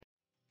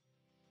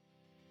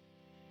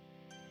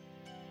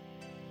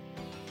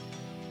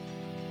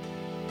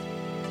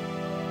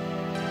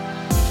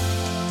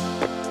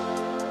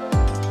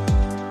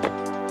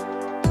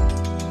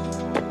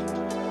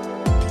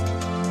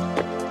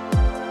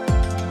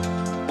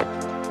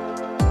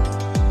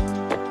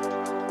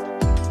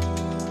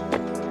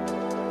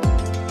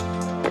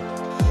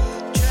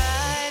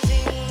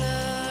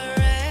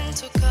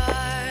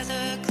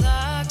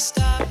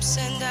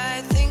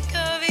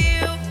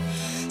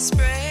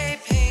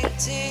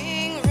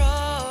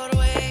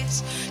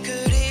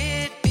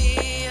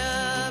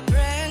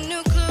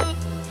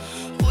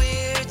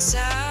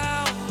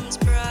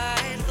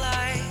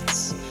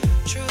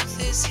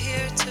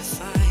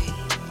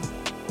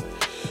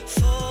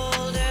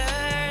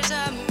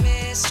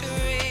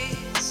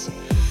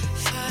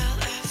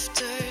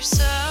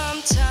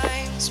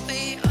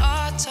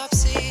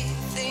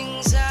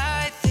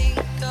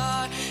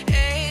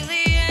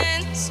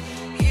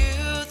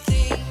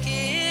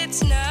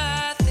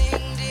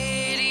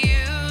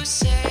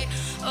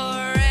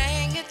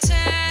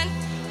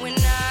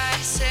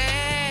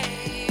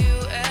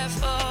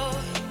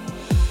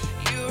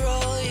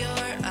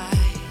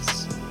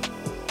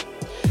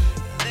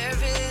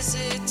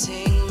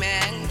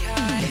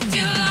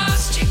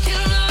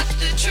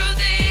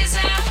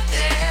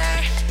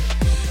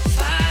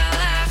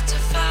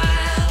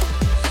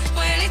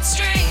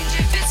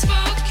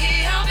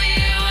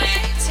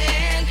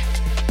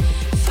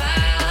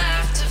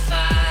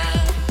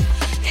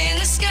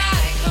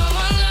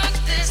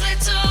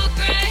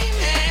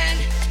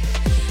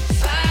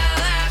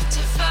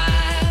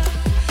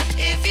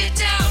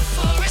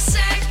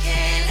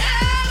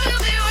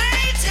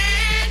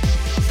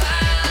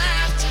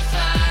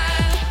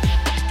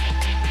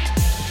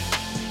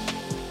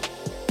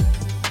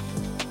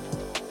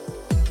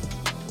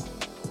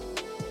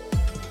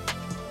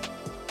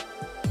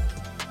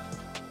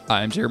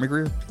I'm Jeremy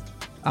Greer.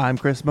 I'm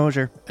Chris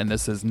Mosier. And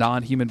this is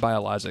Non-Human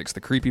Biologics, the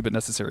creepy but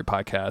necessary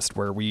podcast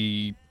where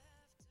we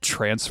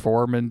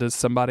transform into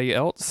somebody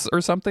else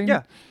or something.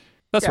 Yeah.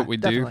 That's what we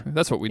definitely. do.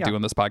 That's what we do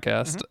in this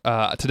podcast.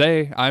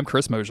 Today, I'm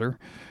Chris Mosier.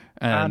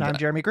 And I'm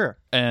Jeremy Greer.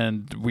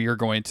 And we are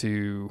going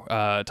to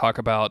talk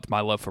about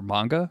my love for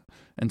manga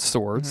and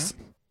swords.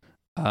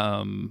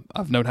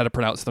 I've known how to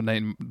pronounce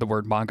the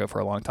word manga for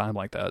a long time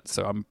like that.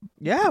 So I'm...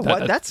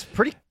 That's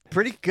pretty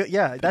good.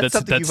 Yeah, that's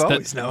something you've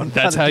always known.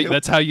 That's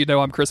how you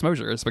know I'm Chris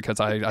Mosier, is because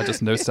I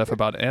just know stuff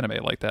about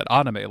anime like that.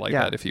 Anime like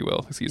that, if you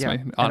will. Excuse me.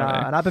 Anime.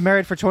 And I've been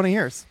married for 20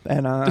 years.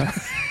 And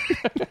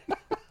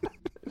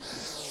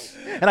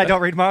and I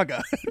don't read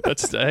manga.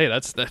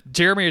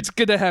 Jeremy, it's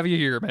good to have you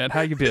here, man.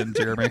 How you been,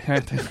 Jeremy?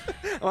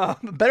 Well,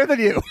 better than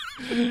you.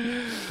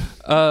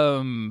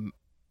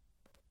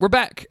 We're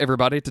back,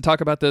 everybody, to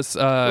talk about this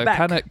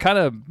kind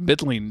of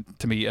middling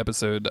to me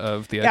episode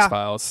of the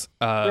X-Files.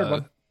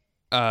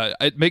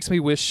 It makes me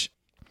wish...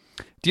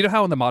 Do you know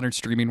how in the modern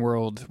streaming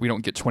world we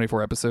don't get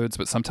 24 episodes,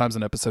 but sometimes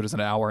an episode is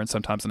an hour and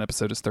sometimes an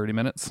episode is 30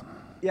 minutes?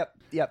 Yep.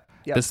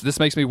 This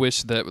makes me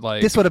wish that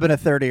this would have been a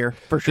 30er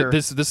for sure.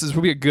 This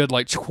would be a good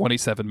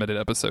 27-minute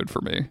episode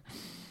for me.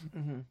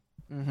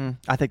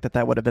 I think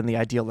that would have been the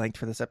ideal length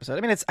for this episode.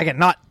 I mean, it's again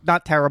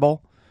not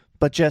terrible,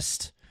 but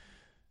just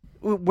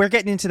we're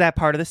getting into that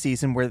part of the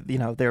season where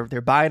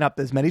they're buying up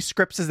as many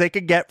scripts as they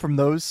could get from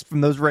those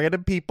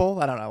random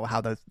people. I don't know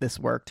how this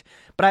worked,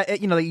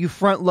 but you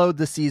front load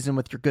the season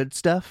with your good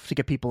stuff to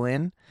get people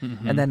in,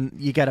 and then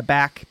you got to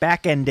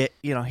back end it.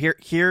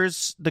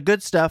 Here's the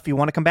good stuff. You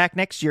want to come back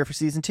next year for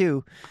season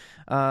 2,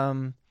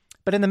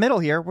 but in the middle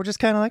here, we're just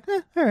kind of like,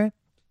 all right.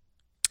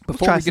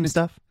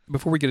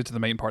 Before we get into the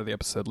main part of the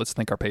episode, let's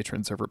thank our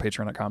patrons over at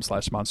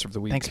patreon.com/Monster of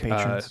the Week. Thanks,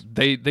 patrons.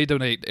 They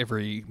donate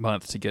every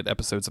month to get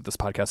episodes of this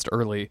podcast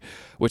early,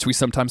 which we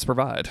sometimes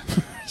provide.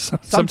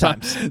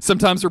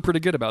 Sometimes we're pretty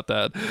good about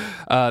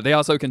that. They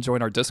also can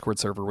join our Discord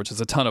server, which is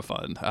a ton of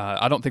fun.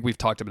 I don't think we've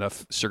talked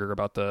enough sugar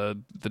about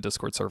the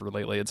Discord server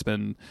lately. It's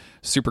been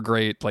super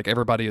great.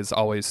 Everybody is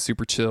always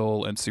super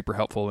chill and super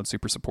helpful and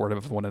super supportive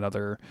of one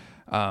another.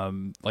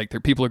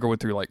 People are going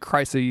through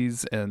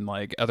crises, and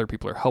other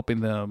people are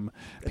helping them.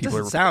 It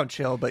doesn't sound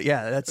chill, but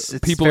yeah, it's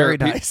very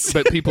nice.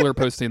 But people are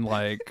posting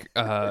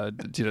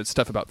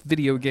stuff about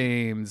video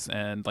games,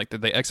 and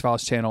the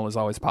X-Files channel is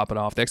always popping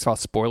off. The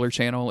X-Files spoiler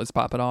channel is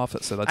popping off,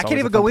 so that's I can't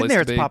even go in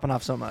there. It's popping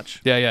off so much.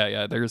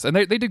 Yeah.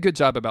 They do a good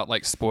job about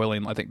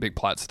spoiling, I think, big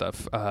plot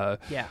stuff.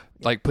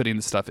 Putting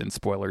the stuff in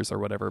spoilers or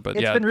whatever. But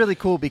it's been really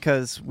cool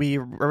because we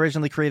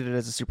originally created it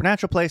as a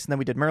supernatural place, and then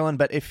we did Merlin.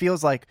 But it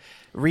feels like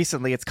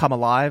recently it's come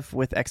alive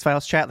with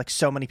X-Files chat.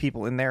 So many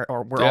people in there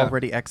were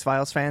already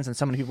X-Files fans, and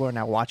so many people are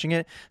now watching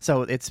it.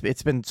 So it's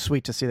been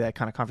sweet to see that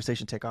kind of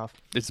conversation take off.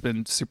 It's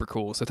been super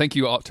cool. So thank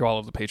you to all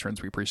of the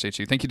patrons. We appreciate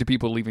you. Thank you to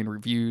people leaving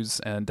reviews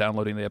and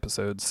downloading the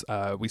episodes.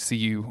 We see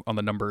you on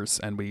the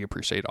numbers, and we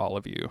appreciate all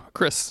of you.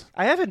 Chris,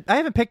 I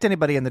haven't picked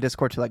anybody in the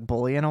Discord to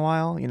bully in a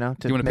while. Do you want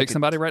to pick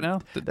somebody right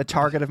now? The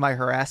target of my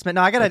harassment.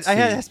 No, it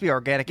has to be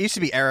organic. It used to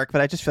be Eric,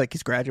 but I just feel like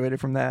he's graduated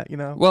from that.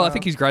 Well, I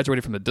think he's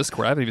graduated from the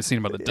Discord. I haven't even seen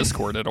him on the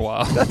Discord in a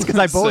while. That's because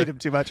I bullied him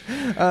too much.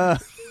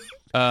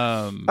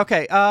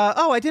 Okay.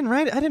 I didn't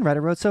write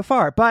a road so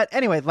far. But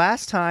anyway,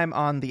 last time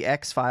on the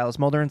X-Files,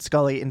 Mulder and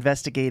Scully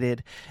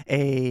investigated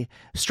a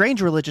strange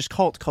religious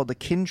cult called the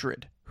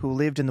Kindred, who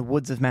lived in the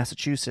woods of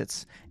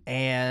Massachusetts,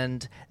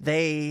 and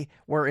they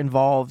were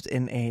involved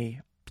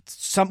in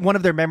one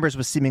of their members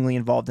was seemingly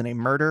involved in a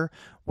murder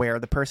where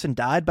the person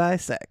died by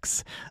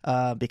sex,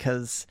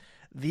 because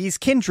these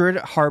Kindred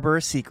harbor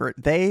a secret.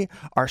 They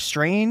are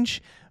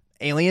strange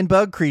alien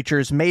bug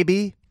creatures,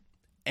 maybe,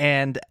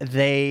 and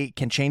they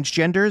can change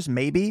genders,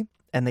 maybe,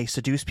 and they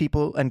seduce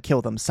people and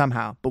kill them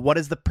somehow. But what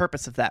is the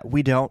purpose of that?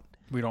 We don't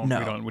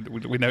know.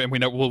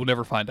 We'll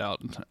never find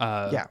out.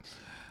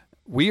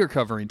 We are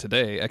covering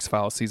today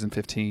X-Files season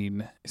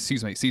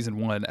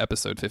 1,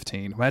 episode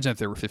 15. Imagine if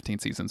there were 15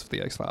 seasons of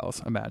the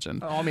X-Files. Imagine.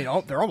 Oh, I mean,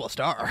 there almost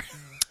are.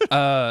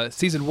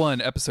 Season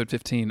 1, episode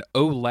 15,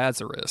 Oh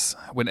Lazarus.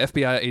 When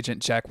FBI agent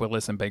Jack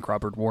Willis and bank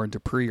robber Warren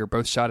Dupree are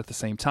both shot at the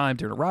same time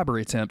during a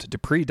robbery attempt,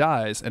 Dupree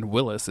dies and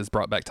Willis is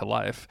brought back to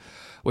life,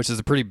 which is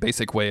a pretty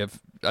basic way of...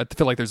 I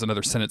feel like there's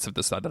another sentence of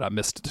this that I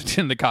missed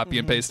in the copy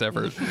and paste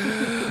effort.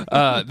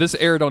 This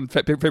aired on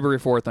February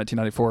 4th,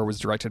 1994, was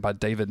directed by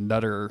David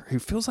Nutter, who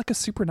feels like a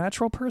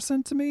supernatural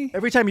person to me.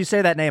 Every time you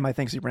say that name, I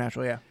think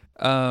supernatural, yeah.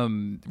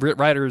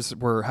 Writers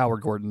were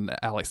Howard Gordon and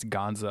Alex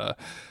Gonza.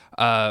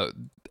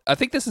 I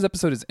think this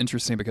episode is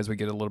interesting because we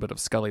get a little bit of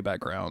Scully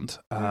background,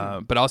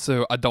 but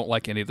also I don't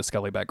like any of the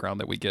Scully background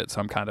that we get, so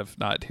I'm kind of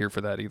not here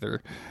for that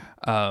either.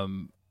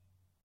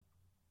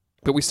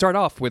 But we start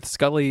off with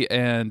Scully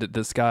and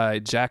this guy,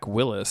 Jack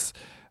Willis,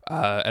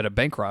 at a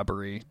bank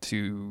robbery,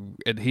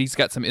 and he's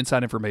got some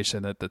inside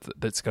information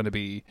that's going to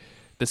be...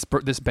 This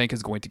bank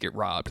is going to get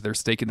robbed. They're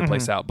staking the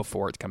place out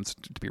before it comes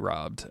to be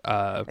robbed.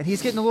 And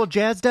he's getting a little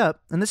jazzed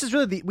up. And this is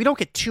really we don't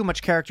get too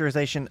much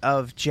characterization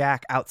of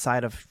Jack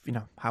outside of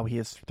how he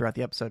is throughout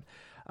the episode.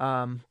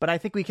 But I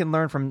think we can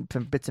learn from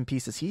bits and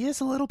pieces. He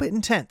is a little bit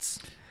intense.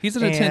 He's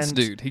an intense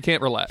dude. He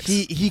can't relax.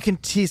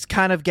 He's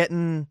kind of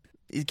getting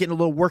a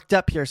little worked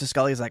up here. So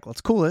Scully's like,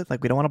 let's cool it.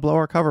 Like, we don't want to blow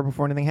our cover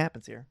before anything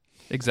happens here.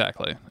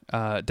 Exactly.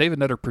 David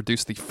Nutter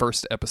produced the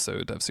first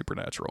episode of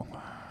Supernatural.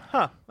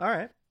 Huh. All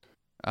right.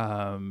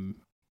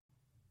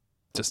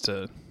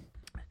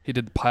 He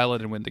did the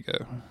pilot and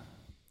Wendigo.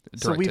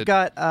 So we've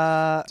got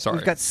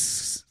Sorry.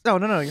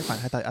 No, you're fine.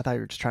 I thought you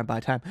were just trying to buy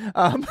time.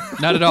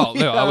 Not at all.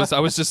 No, I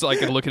was just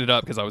like looking it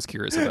up because I was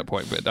curious at that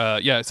point.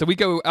 But so we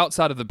go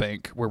outside of the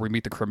bank where we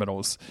meet the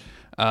criminals.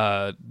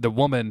 The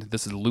woman,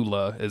 this is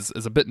Lula, is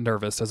a bit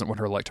nervous, doesn't want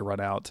her light to run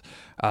out.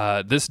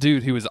 This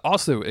dude who is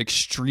also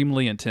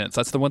extremely intense.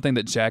 That's the one thing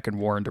that Jack and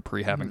Warren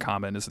Dupree have in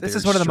common. This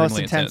is one of the most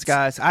intense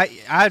guys.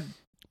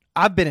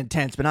 I've been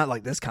intense, but not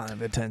like this kind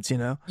of intense, you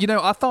know? You know,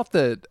 I thought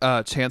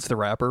that Chance the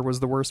Rapper was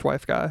the worst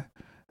wife guy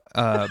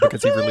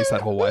because he released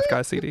that whole wife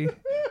guy CD.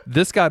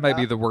 This guy might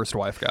be the worst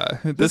wife guy.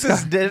 This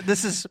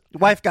is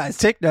wife guys.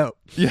 Take note.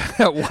 Yeah,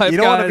 wife guys. You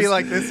don't want to be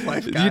like this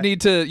wife guy. You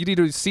need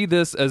to see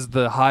this as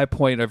the high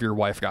point of your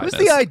wife guy. Who's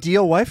the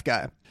ideal wife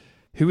guy?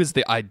 Who is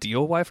the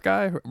ideal wife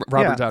guy?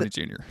 Robert Downey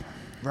Jr.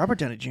 Robert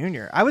Downey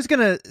Jr. I was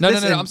gonna. No.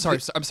 I'm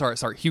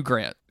sorry. Hugh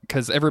Grant,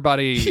 because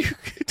everybody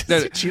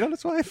does he cheat on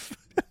his wife.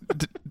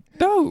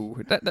 No.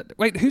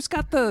 Wait, who's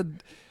got the?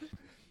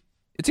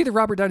 It's either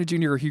Robert Downey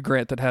Jr. or Hugh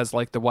Grant that has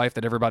like the wife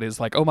that everybody is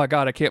like, oh my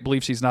god, I can't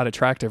believe she's not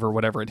attractive or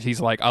whatever, and he's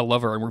like, I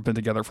love her and we've been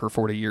together for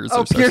 40 years.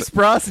 Oh, Pierce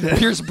Brosnan.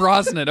 Pierce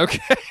Brosnan. Okay.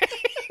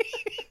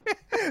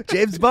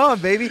 James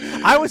Bond, baby.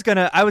 I was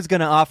gonna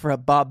offer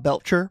up Bob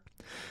Belcher.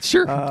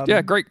 Sure.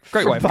 Yeah, great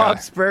wife.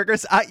 Bob's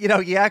Burgers.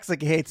 He acts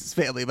like he hates his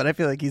family, but I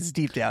feel like he's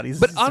deep down.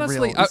 But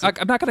honestly,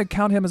 I'm not going to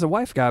count him as a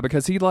wife guy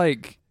because he's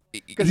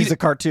a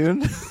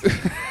cartoon.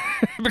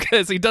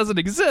 Because he doesn't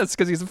exist,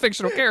 because he's a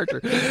fictional character.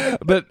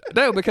 But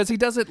no, because he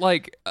doesn't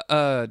like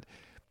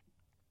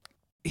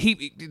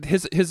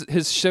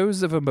his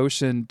shows of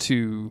emotion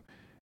to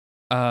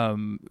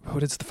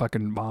what is the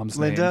fucking mom's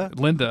name?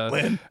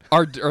 Linda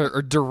are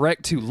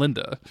direct to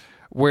Linda.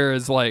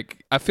 Whereas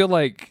like I feel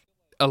like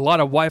a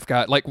lot of wife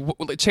guy, like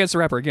Chance the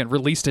Rapper again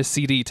released a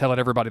CD telling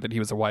everybody that he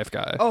was a wife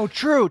guy. Oh,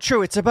 true.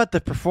 It's about the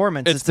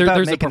performance. It's about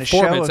there's making a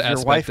performance a show of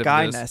your wife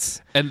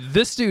guyness. And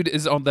this dude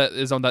is on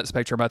that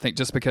spectrum, I think,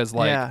 just because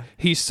like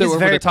he's so he's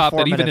over the top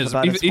that even his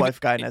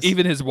wife guyness.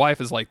 Even his wife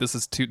is like, this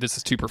is too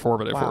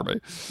performative for me.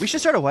 We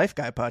should start a wife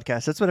guy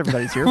podcast. That's what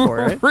everybody's here for,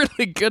 right? We're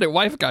really good at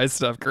wife guy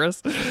stuff, Chris.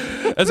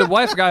 As a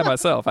wife guy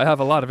myself, I have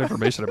a lot of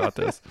information about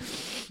this.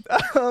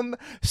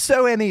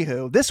 So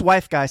anywho, this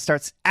wife guy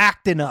starts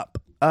acting up.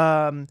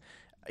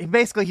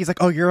 Basically, he's like,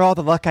 oh, you're all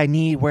the luck I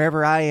need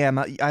wherever I am.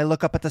 I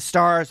look up at the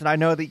stars and I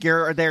know that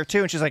you're there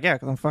too. And she's like, yeah,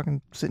 because I'm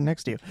fucking sitting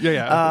next to you.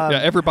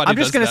 Yeah. Everybody. I'm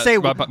just gonna say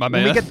my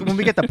man. when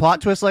we get the plot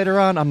twist later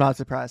on, I'm not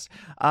surprised.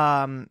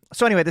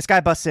 So anyway, this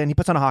guy busts in. He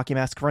puts on a hockey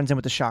mask, runs in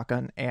with a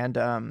shotgun,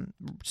 and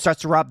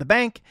starts to rob the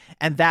bank.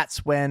 And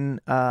that's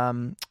when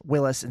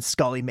Willis and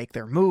Scully make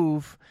their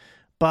move.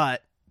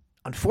 But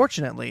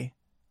unfortunately,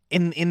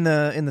 in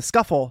the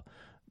scuffle,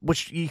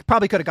 which he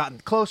probably could have gotten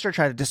closer,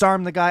 tried to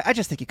disarm the guy. I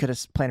just think he could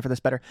have planned for this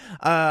better.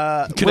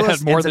 Could have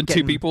had more than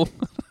two people.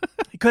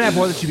 He could have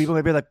more than two people.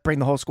 Maybe like bring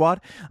the whole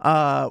squad.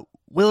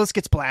 Willis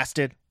gets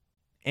blasted,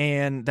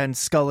 and then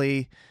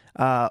Scully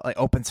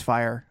opens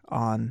fire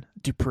on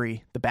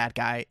Dupree, the bad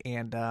guy,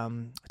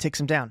 and takes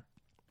him down.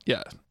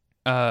 Yeah.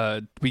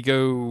 We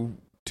go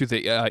to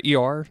the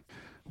ER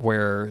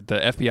where the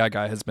FBI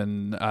guy has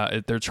been.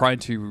 They're trying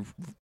to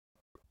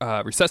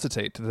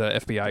resuscitate the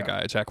FBI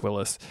guy, Jack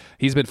Willis.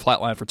 He's been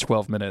flatlined for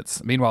 12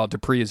 minutes. Meanwhile,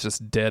 Dupree is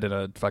just dead in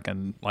a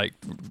fucking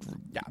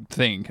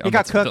thing. He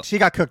got cooked. He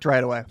got cooked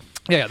right away.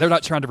 Yeah, they're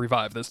not trying to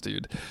revive this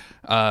dude.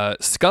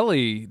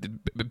 Scully,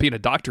 being a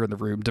doctor in the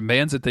room,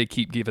 demands that they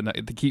keep giving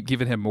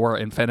him more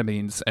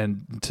amphetamines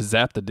and to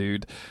zap the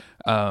dude.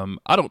 I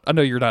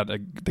know you're not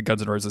the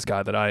Guns N' Roses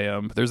guy that I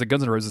am. There's a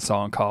Guns N' Roses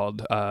song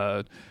called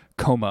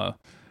Coma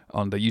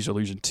on the Use Your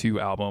Illusion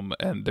 2 album,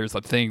 and there's a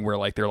thing where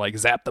like they're like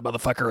zap the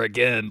motherfucker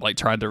again, like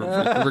trying to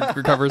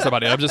recover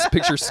somebody. I'm just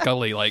picture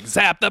Scully like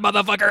zap the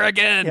motherfucker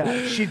again.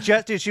 Yeah,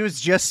 she was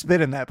just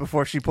spinning that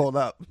before she pulled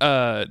up. She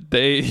had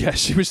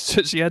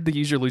the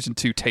Use Your Illusion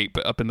 2 tape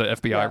up in the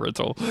FBI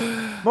rental.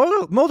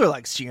 Mulder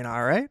likes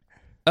GNR, right?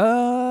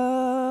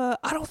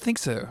 I don't think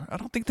so. I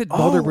don't think that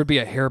Mulder would be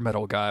a hair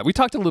metal guy. We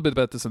talked a little bit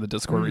about this in the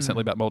Discord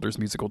recently about Mulder's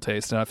musical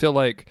taste, and I feel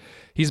like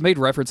he's made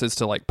references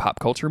to like pop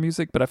culture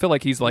music, but I feel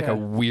like he's like a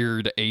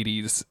weird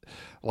 80s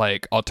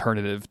like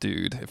alternative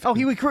dude.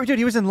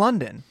 He was in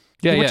London.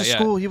 Yeah, he went to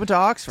school. He went to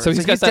Oxford. So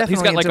he's got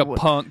like a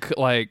punk,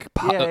 like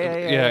pop,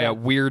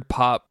 weird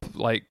pop,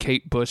 like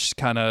Kate Bush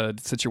kind of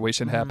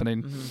situation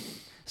happening. Mm-hmm.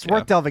 It's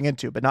worth delving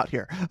into, but not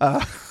here. We're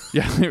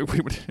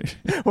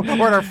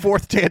on our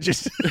fourth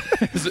tangent.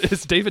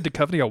 Is David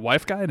Duchovny a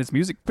wife guy in his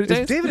music days?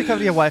 Is David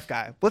Duchovny a wife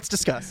guy? Let's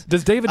discuss.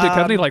 Does David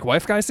Duchovny like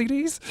wife guy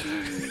CDs?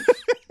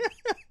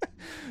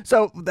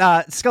 So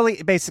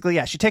Scully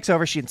basically, she takes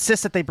over. She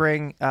insists that they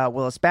bring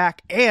Willis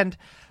back, and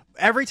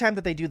every time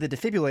that they do the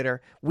defibrillator,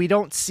 we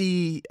don't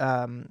see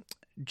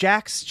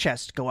Jack's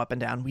chest go up and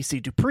down. We see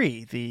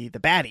Dupree, the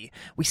baddie.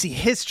 We see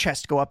his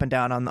chest go up and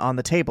down on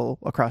the table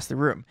across the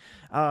room,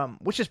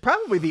 which is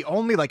probably the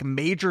only like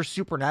major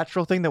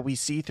supernatural thing that we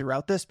see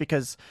throughout this.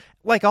 Because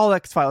like all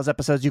X-Files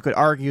episodes, you could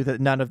argue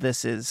that none of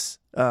this is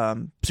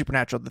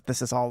supernatural. That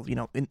this is all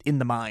in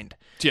the mind.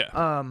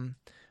 Yeah.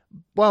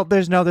 Well,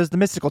 there's the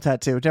mystical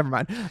tattoo. Never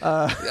mind.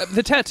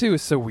 The tattoo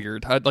is so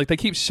weird. Like they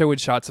keep showing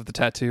shots of the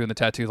tattoo, and the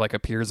tattoo like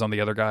appears on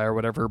the other guy or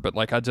whatever. But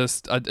like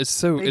it's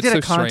so they it's did so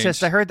a contest.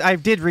 strange. I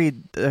did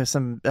read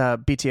some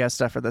BTS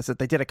stuff for this. That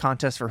they did a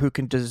contest for who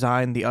can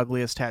design the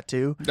ugliest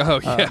tattoo. Oh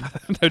yeah,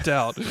 no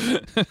doubt.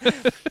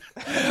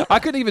 I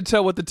couldn't even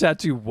tell what the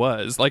tattoo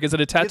was. Like, is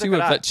it a tattoo of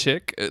that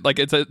chick? Like,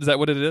 is that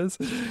what it is?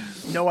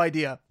 No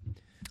idea.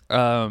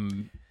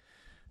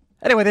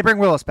 Anyway, they bring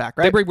Willis back,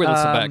 right? They bring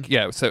Willis back,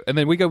 yeah. So, and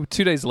then we go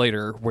 2 days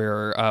later,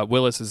 where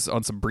Willis is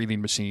on some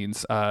breathing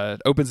machines,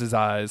 opens his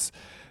eyes,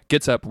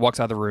 gets up, walks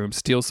out of the room,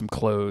 steals some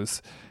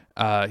clothes.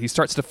 He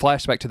starts to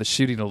flash back to the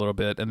shooting a little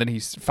bit, and then he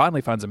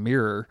finally finds a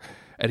mirror,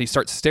 and he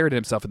starts staring at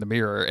himself in the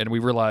mirror, and we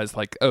realize,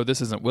 like, oh,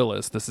 this isn't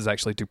Willis. This is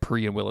actually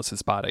Dupree and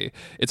Willis's body.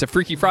 It's a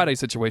Freaky Friday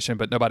situation,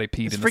 but nobody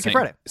peed in the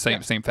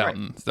same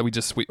fountain. Right. So we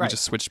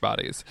just switched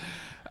bodies.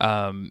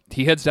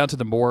 He heads down to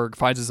the morgue,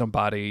 finds his own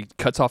body,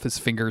 cuts off his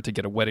finger to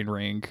get a wedding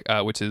ring,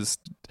 which is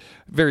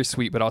very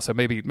sweet, but also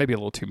maybe a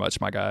little too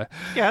much, my guy.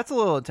 Yeah, it's a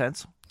little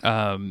intense.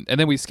 And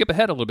then we skip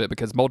ahead a little bit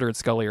because Mulder and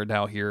Scully are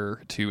now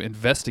here to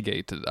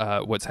investigate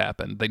what's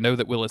happened. They know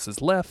that Willis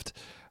has left.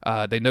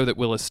 They know that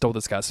Willis stole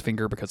this guy's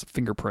finger because of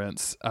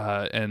fingerprints.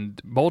 And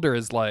Mulder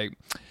is like,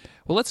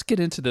 well, let's get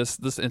into this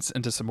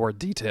into some more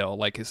detail.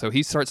 Like, so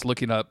he starts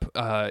looking up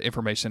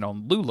information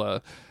on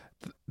Lula,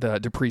 the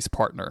Dupree's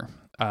partner.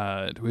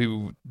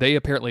 Who they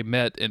apparently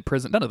met in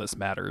prison. None of this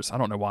matters. I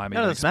don't know why I'm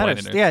even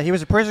explaining it. Yeah, he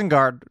was a prison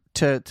guard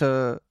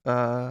to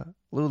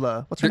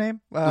Lula. What's her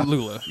name?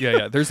 Lula.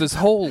 Yeah. There's this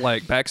whole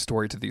like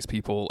backstory to these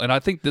people, and I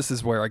think this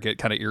is where I get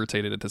kind of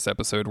irritated at this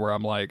episode, where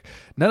I'm like,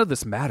 none of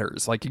this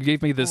matters. Like, you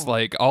gave me this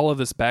like all of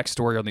this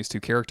backstory on these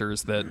two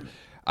characters that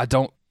I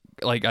don't.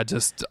 Like I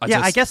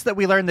guess that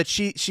we learned that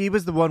she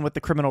was the one with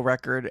the criminal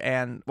record,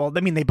 and well, I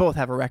mean they both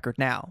have a record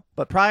now.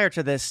 But prior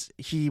to this,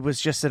 he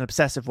was just an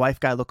obsessive wife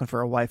guy looking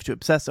for a wife to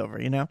obsess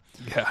over. Yeah,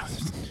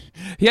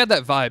 he had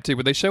that vibe too.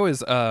 But they show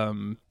his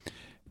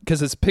because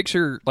his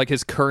picture, like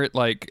his current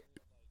like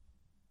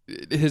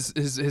his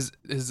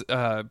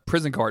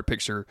prison guard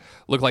picture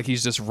looked like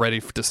he's just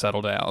ready to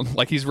settle down.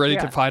 Like he's ready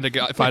to find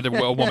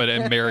a woman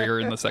and marry her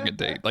in the second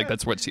date. Like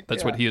that's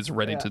what he is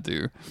ready to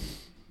do.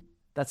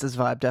 That's his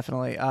vibe,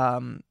 definitely.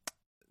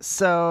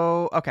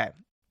 So, okay.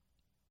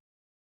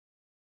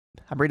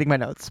 I'm reading my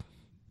notes.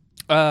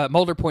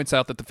 Mulder points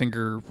out that the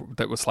finger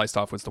that was sliced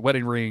off was the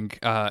wedding ring.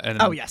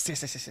 And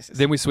yes.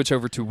 Then we switch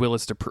over to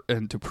Willis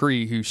and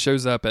Dupree, who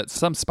shows up at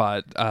some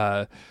spot,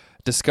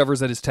 discovers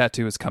that his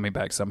tattoo is coming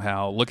back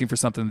somehow, looking for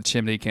something in the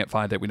chimney, can't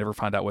find it. We never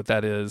find out what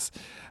that is.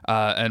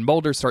 And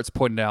Mulder starts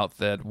pointing out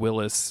that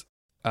Willis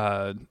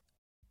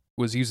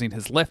was using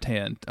his left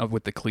hand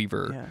with the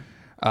cleaver. Yeah.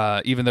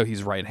 Even though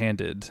he's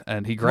right-handed,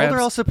 and he grabs.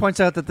 Mulder also points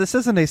out that this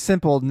isn't a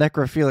simple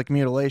necrophilic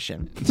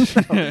mutilation.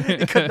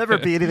 It could never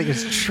be anything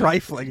as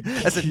trifling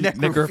as a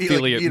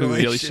necrophilic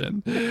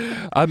mutilation.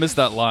 I missed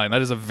that line.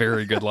 That is a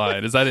very good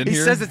line. Is that in here?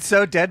 He says it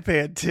so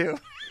deadpan too.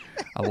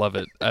 I love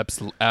it.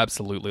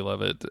 Absolutely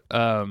love it.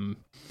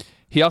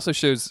 He also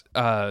shows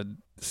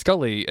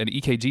Scully an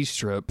EKG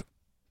strip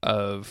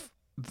of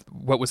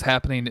what was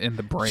happening in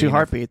the brain 2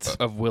 heartbeats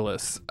of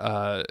Willis,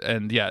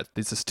 and yeah,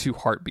 this is 2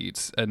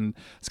 heartbeats, and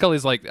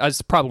Scully's like,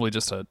 it's probably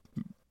just an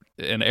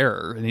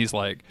error, and he's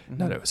like,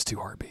 no, it's 2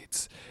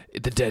 heartbeats.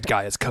 The dead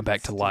guy has come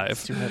back to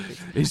life.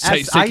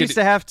 I used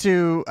to have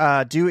to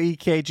do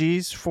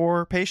EKGs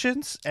for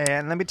patients,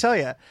 and let me tell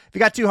you, if you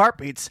got 2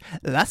 heartbeats,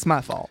 that's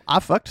my fault. I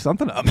fucked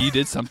something up. You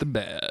did something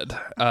bad.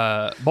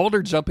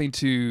 Mulder jumping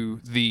to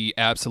the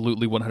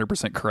absolutely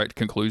 100% correct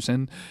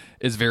conclusion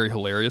is very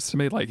hilarious to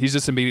me. Like, he's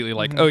just immediately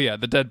like, oh yeah,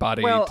 the dead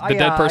body, the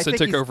dead person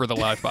took over the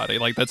live body.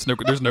 Like,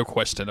 there's no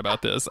question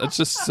about this. It's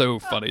just so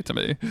funny to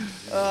me.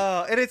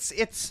 And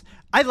it's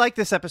I like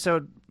this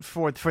episode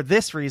for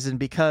this reason,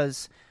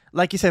 because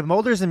like you said,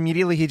 Mulder's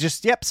immediately, he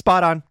just,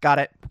 spot on, got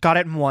it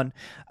in one.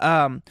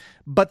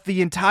 But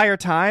the entire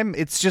time,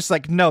 it's just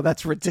like, no,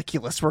 that's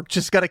ridiculous. We're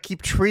just got to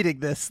keep treating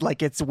this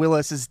like it's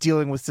Willis is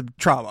dealing with some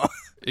trauma.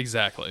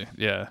 Exactly,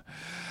 yeah.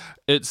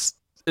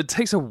 It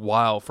takes a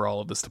while for all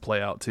of this to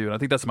play out too, and I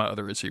think that's my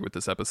other issue with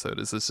this episode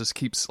is this just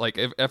keeps like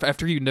if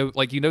after you know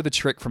the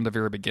trick from the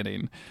very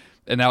beginning,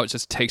 and now it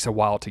just takes a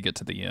while to get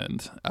to the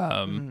end.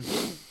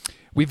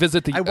 We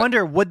visit the. I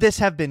wonder, would this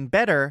have been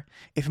better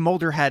if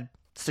Mulder had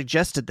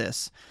suggested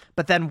this,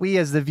 but then we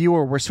as the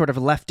viewer were sort of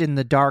left in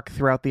the dark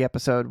throughout the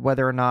episode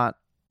whether or not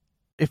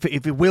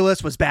if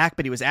Willis was back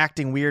but he was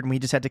acting weird and we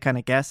just had to kind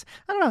of guess.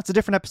 I don't know, it's a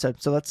different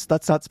episode, so let's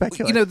not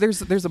speculate.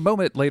 There's a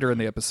moment later in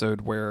the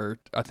episode where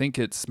I think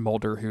it's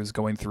Mulder who's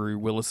going through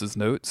Willis's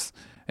notes,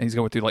 and he's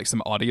going through like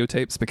some audio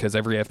tapes because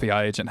every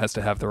FBI agent has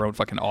to have their own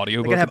fucking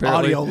audio book. They have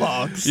apparently. audio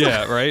logs.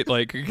 Yeah, right.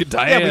 Like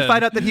Diane. Yeah, we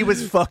find out that he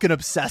was fucking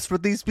obsessed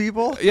with these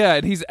people. Yeah,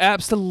 and he's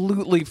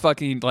absolutely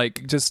fucking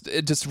like just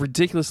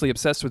ridiculously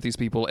obsessed with these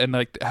people, and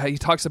like he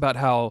talks about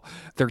how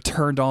they're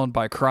turned on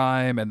by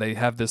crime and they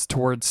have this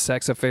torrid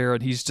sex affair,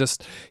 and he's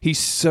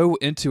so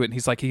into it. And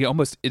he's like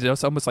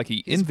it's almost like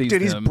he envies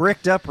Dude, he's them.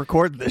 bricked up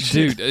recording this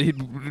shit.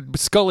 Dude,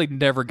 Scully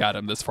never got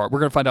him this far. We're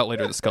gonna find out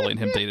later that Scully and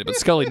him dated, but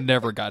Scully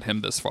never got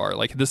him this far.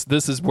 Like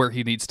this is where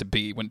he needs to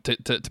be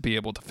to be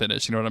able to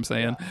finish. You know what I'm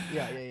saying?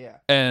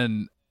 Yeah.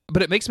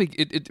 But it makes me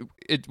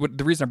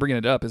the reason I'm bringing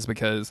it up is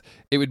because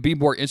it would be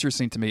more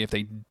interesting to me if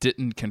they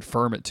didn't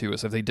confirm it to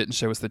us, if they didn't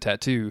show us the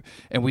tattoo,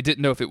 and we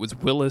didn't know if it was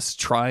Willis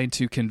trying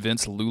to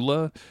convince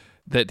Lula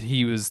that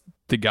he was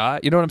the guy.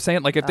 You know what I'm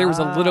saying? Like if there was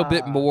a little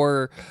bit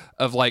more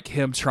of like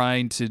him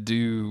trying to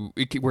do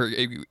where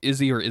is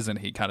he or isn't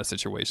he kind of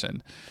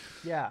situation.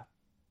 Yeah.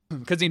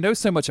 Because he knows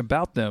so much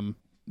about them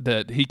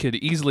that he could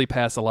easily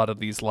pass a lot of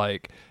these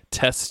like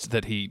tests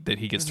that he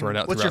gets thrown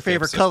out. What's your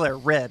favorite color?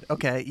 Red.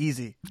 Okay,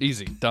 easy.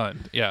 Easy,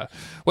 done. Yeah.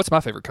 What's my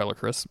favorite color,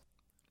 Chris?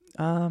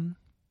 I'm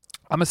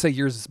gonna say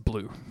yours is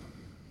blue.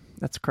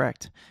 That's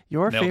correct.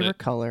 Your Nailed favorite it.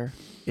 color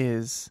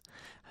is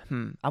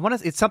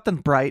it's something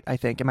bright, I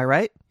think. Am I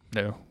right?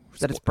 No.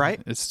 That it's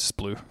bright? It's just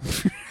blue.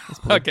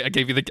 Okay, I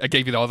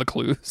gave you all the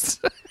clues.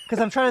 Because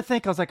I'm trying to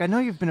think. I was like, I know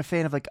you've been a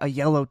fan of like a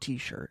yellow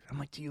T-shirt. I'm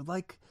like, do you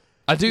like?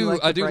 I do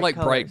like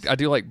colors?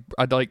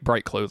 bright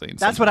bright clothing.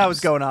 That's what I was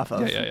going off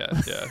of. Yeah.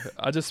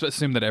 I just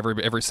assume that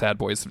every sad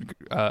boy's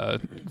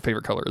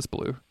favorite color is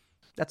blue.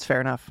 That's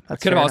fair enough.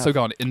 That's Could have fair also enough.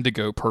 gone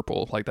indigo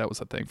purple, like that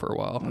was a thing for a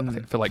while. I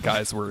feel like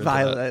guys were into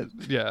Violet.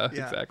 that. Yeah,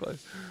 exactly.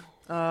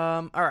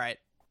 All right.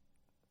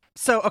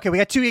 So we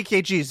got 2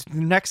 EKGs.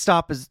 The next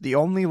stop is the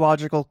only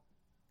logical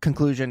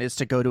conclusion is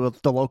to go to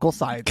the local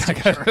science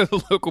teacher.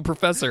 Local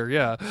professor,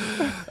 yeah.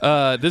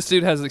 This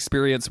dude has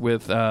experience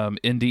with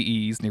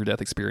NDEs,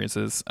 near-death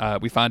experiences.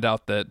 We find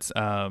out that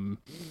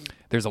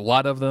there's a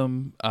lot of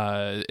them.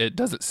 It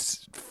doesn't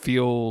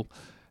feel...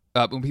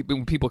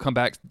 when people come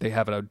back, they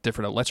have a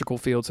different electrical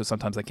field, so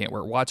sometimes they can't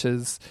wear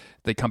watches.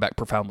 They come back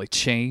profoundly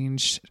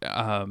changed.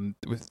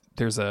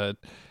 There's a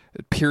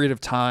period of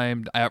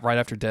time right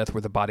after death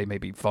where the body may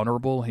be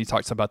vulnerable. He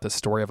talks about the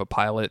story of a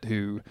pilot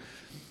who...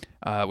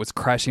 was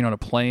crashing on a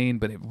plane,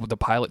 but the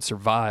pilot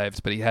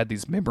survived. But he had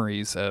these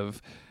memories of.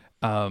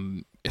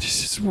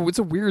 It's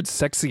a weird,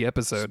 sexy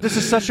episode. This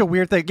is such a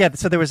weird thing. Yeah.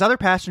 So there was other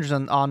passengers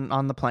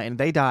on the plane.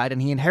 They died,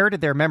 and he inherited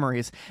their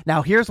memories.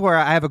 Now here's where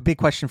I have a big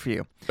question for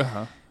you.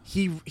 Uh-huh.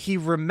 He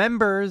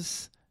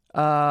remembers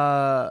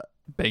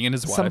banging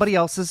his wife, somebody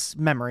else's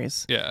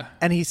memories. Yeah,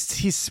 and he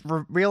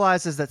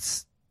realizes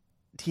that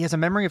he has a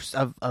memory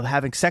of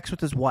having sex with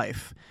his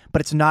wife,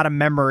 but it's not a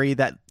memory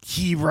that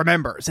he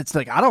remembers. It's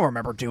like, I don't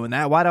remember doing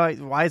that.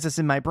 Why is this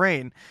in my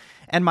brain?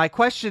 And my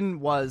question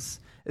was,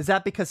 is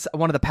that because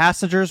one of the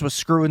passengers was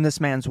screwing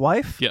this man's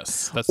wife?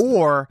 Yes.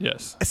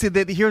 Yes. See,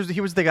 he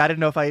was the guy. I didn't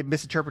know if I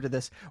misinterpreted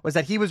this. Was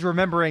that he was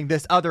remembering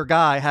this other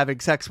guy having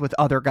sex with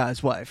other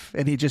guy's wife,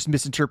 and he just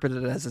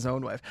misinterpreted it as his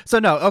own wife. So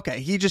no,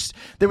 okay.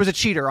 There was a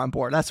cheater on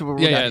board. That's what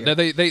we're No,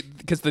 they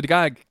because the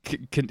guy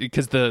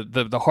because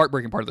the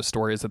heartbreaking part of the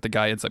story is that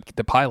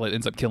the pilot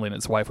ends up killing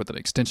his wife with an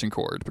extension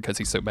cord because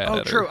he's so mad at her.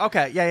 Oh, true.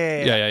 Okay.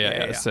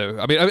 Yeah. So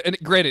I mean, and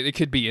granted, it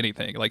could be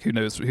anything. Like who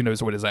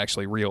knows what is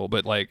actually real,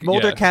 but like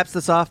Mulder caps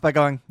this off by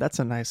going, "That's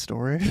a nice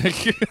story."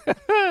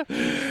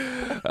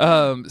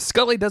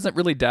 Scully doesn't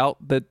really doubt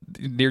that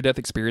near-death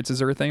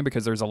experiences are a thing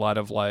because there's a lot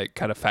of like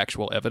kind of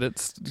factual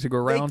evidence to go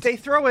around. They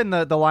throw in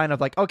the line of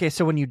like, okay,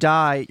 so when you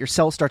die, your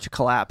cells start to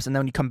collapse, and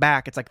then when you come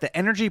back, it's like the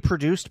energy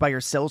produced by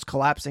your cells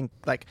collapsing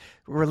like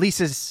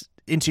releases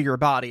into your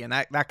body, and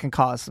that can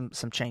cause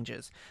some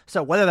changes.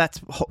 So whether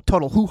that's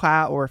total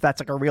hoo-ha or if that's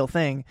like a real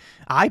thing,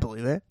 I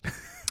believe it.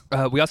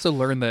 We also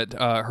learned that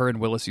her and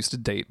Willis used to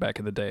date back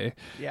in the day.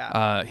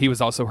 Yeah. He was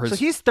also her... So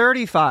he's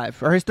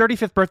 35, or his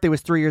 35th birthday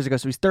was 3 years ago,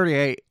 so he's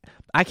 38.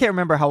 I can't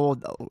remember how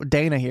old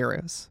Dana here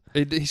is.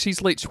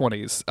 She's late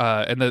 20s.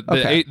 And the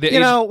okay. the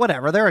age,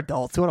 whatever. They're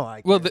adults. What do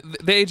I care? Well,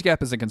 the age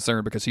gap isn't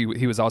concerned because he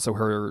was also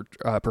her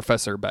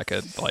professor back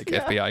at like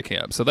FBI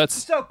camp. So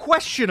that's... So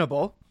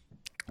questionable.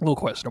 A little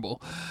questionable.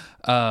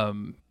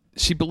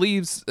 She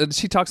believes, and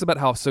she talks about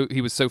how he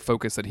was so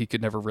focused that he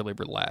could never really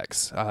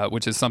relax,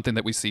 which is something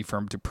that we see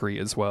from Dupree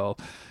as well.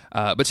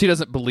 But she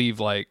doesn't believe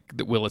like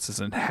that Willis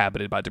is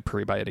inhabited by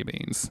Dupree by any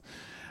means.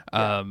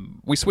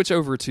 We switch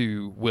over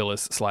to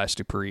Willis /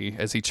 Dupree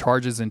as he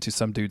charges into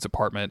some dude's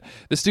apartment.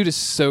 This dude is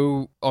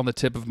so on the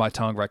tip of my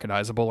tongue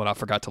recognizable, and I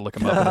forgot to look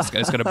him up, and it's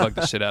going to bug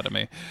the shit out of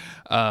me.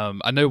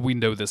 I know we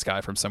know this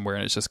guy from somewhere,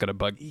 and it's just going to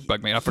bug me.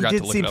 And I forgot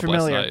to look it up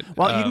last night.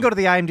 Well, you can go to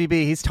the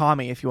IMDb. He's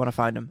Tommy if you want to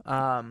find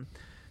him.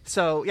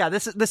 So yeah,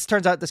 this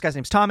turns out this guy's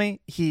name's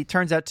Tommy. He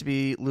turns out to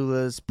be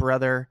Lula's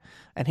brother,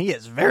 and he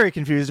is very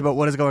confused about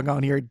what is going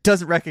on here. He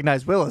doesn't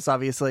recognize Willis,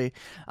 obviously.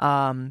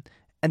 And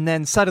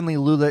then suddenly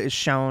Lula is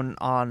shown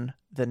on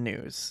the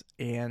news,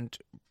 and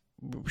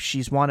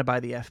she's wanted by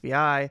the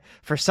FBI.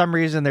 For some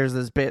reason, there's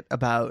this bit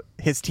about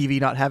his TV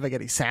not having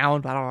any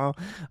sound. I don't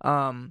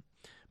know.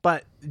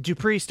 But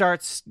Dupree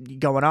starts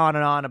going on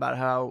and on about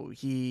how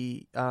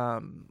he,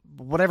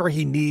 whatever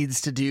he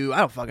needs to do, I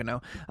don't fucking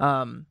know.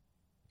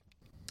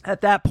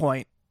 At that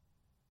point,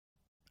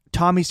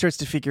 Tommy starts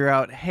to figure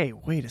out, hey,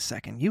 wait a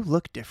second, you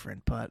look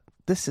different, but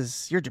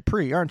you're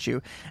Dupree, aren't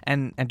you?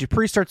 And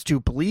Dupree starts to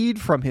bleed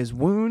from his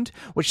wound,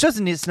 which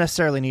doesn't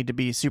necessarily need to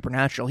be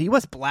supernatural. He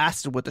was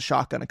blasted with the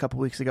shotgun a couple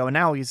weeks ago, and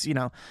now he's,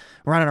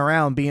 running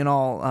around being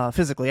all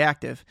physically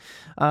active.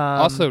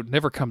 Also,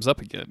 never comes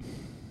up again.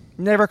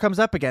 Never comes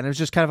up again. It was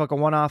just kind of like a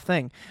one-off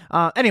thing.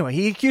 Anyway,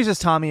 he accuses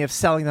Tommy of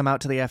selling them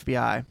out to the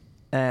FBI,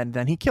 and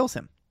then he kills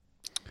him.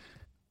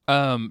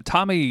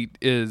 Tommy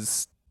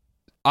is...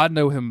 I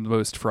know him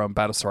most from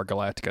Battlestar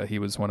Galactica. He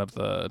was one of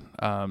the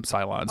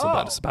Cylons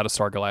of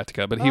Battlestar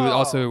Galactica, but he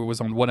also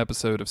was on one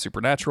episode of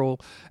Supernatural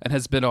and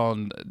has been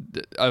on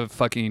a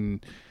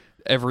fucking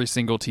every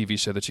single TV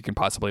show that you can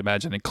possibly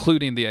imagine,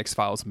 including the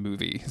X-Files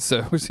movie.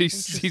 So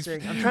he's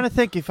I'm trying to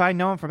think if I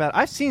know him from that.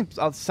 I've seen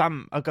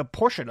a good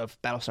portion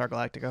of Battlestar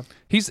Galactica.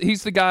 He's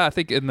the guy, I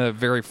think, in the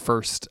very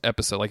first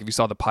episode, like if you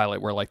saw the pilot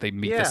where like they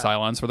meet the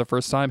Cylons for the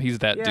first time, he's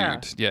that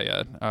dude.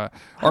 Yeah.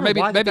 Or maybe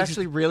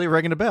actually really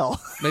ringing a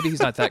bell. Maybe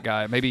he's not that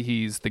guy. Maybe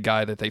he's the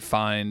guy that they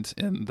find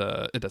in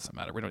the... It doesn't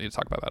matter. We don't need to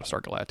talk about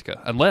Battlestar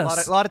Galactica.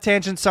 Unless... A lot of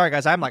tangents. Sorry,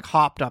 guys. I'm like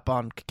hopped up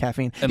on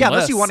caffeine.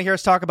 Unless you want to hear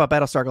us talk about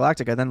Battlestar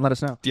Galactica, then let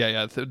us know. Yeah.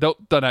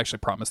 Don't actually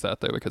promise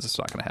that, though, because it's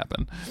not going to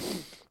happen.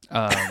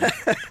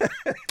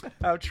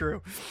 How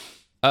true.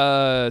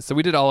 So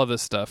we did all of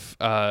this stuff,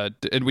 and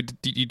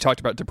you talked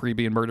about Dupree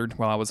being murdered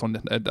while I was on the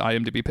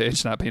IMDb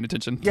page, not paying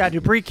attention. Yeah,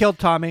 Dupree killed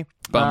Tommy.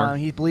 Bummer.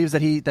 He believes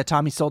that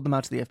Tommy sold them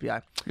out to the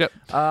FBI. Yep.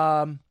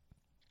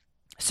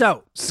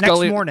 So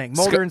Scully, next morning,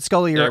 Mulder and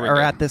Scully are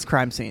go. at this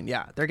crime scene.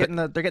 Yeah, they're getting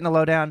the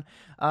lowdown.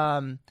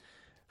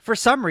 For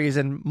some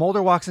reason,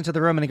 Mulder walks into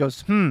the room and he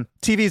goes,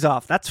 TV's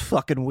off. That's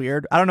fucking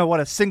weird. I don't know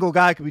what a single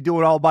guy could be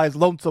doing all by his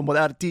lonesome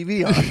without a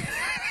TV on.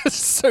 It's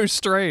so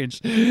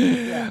strange.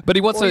 Yeah. But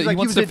he wants to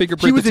fingerprint the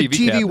TV He was in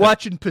TV cabinet.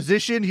 watching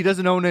position. He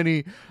doesn't own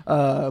any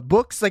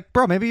books. Like,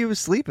 bro, maybe he was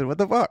sleeping. What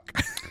the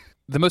fuck?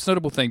 The most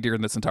notable thing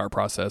during this entire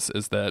process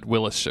is that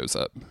Willis shows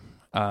up.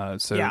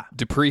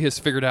 Dupree has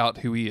figured out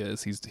who he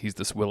is. He's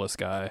this Willis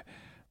guy.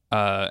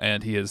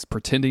 And he is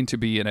pretending to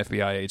be an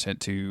FBI agent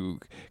to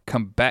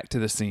come back to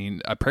the scene,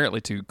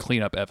 apparently to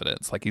clean up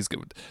evidence. Like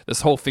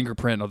this whole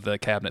fingerprint of the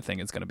cabinet thing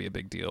is going to be a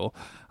big deal.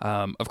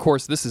 Of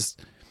course, this is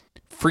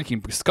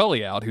freaking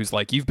Scully out, who's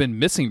like, you've been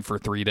missing for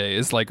 3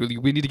 days. Like, we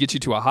need to get you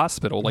to a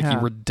hospital. Like, you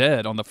were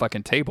dead on the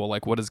fucking table.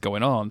 Like, what is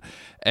going on?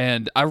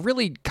 And I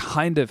really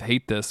kind of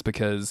hate this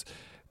because,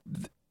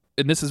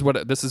 and this is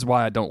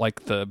why I don't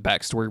like the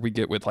backstory we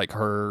get with like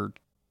her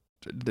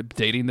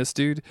dating this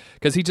dude,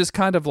 because he just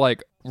kind of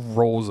like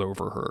rolls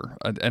over her,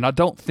 and I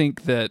don't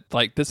think that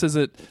like this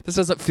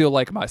doesn't feel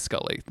like my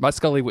Scully. My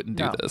Scully wouldn't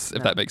do this,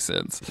 if that makes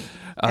sense.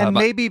 And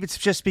maybe it's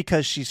just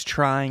because she's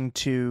trying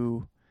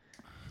to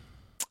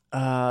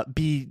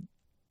be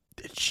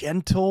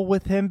gentle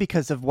with him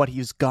because of what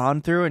he's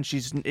gone through, and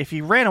if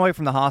he ran away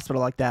from the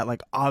hospital like that,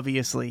 like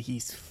obviously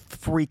he's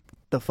freaked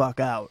the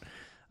fuck out.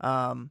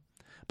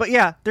 But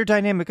yeah, their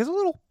dynamic is a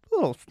little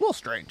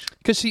strange,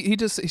 because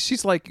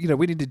she's like,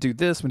 we need to do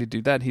this, we need to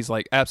do that, and he's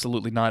like,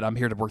 absolutely not, I'm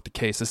here to work the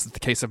case, this is the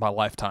case of my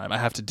lifetime, I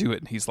have to do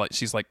it. And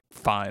she's like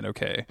fine,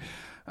 okay.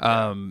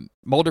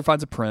 Mulder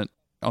finds a print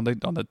on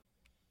the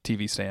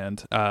TV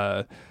stand,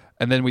 and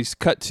then we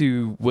cut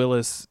to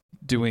Willis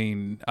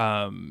doing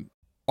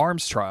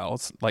arms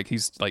trials, like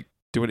he's like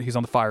he's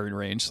on the firing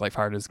range, like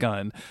firing his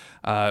gun,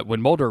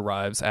 when Mulder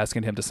arrives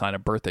asking him to sign a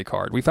birthday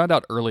card. We found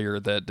out earlier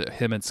that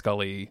him and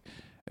Scully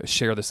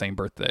share the same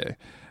birthday,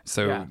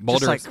 so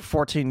Mulder's just like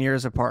 14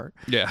 years apart.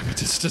 Yeah,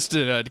 just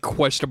a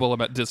questionable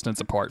amount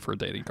distance apart for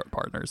dating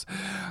partners.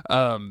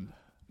 Me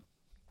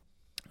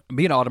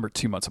and Autumn are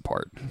 2 months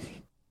apart,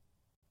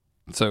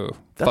 so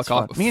that's fuck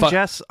fun. off. Me and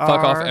Jess are...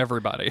 fuck off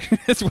everybody.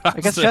 That's what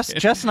I guess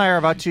Jess and I are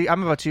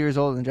I'm about 2 years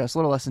older than Jess, a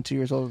little less than 2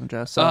 years older than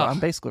Jess. So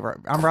I'm basically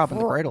I'm robbing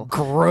the cradle.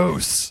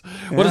 Gross.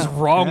 What is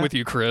wrong with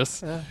you,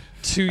 Chris?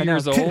 2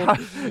 years old,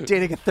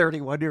 dating a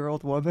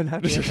 31-year-old woman.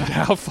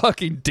 How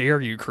fucking dare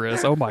you,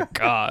 Chris? Oh my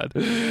god.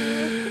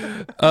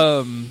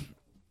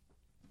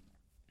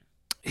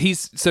 He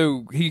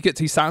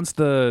signs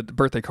the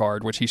birthday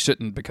card, which he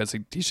shouldn't, because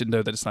he should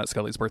know that it's not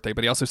Scully's birthday,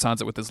 but he also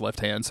signs it with his left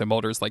hand. So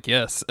Mulder's like,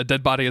 yes, a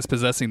dead body is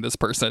possessing this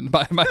person.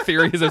 My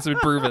theory has been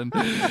proven.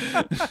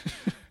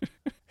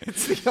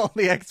 It's the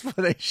only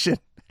explanation.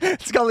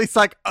 Scully's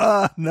like,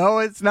 no,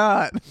 it's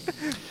not.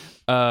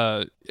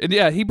 And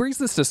yeah, he brings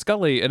this to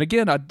Scully, and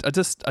again, I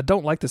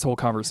don't like this whole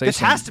conversation. This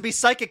has to be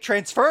psychic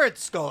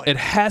transference, Scully. It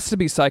has to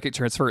be psychic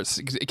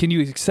transference. Can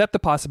you accept the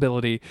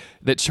possibility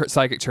that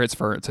psychic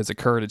transference has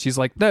occurred? And she's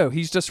like, no,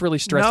 he's just really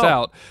stressed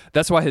out.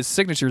 That's why his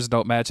signatures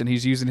don't match, and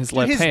he's using his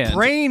left hand. His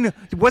brain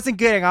wasn't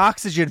getting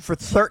oxygen for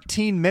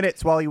 13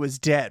 minutes while he was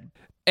dead.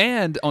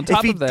 And on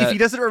top of that, if he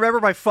doesn't remember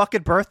my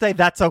fucking birthday,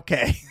 that's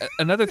okay.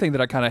 Another thing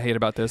that I kind of hate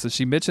about this is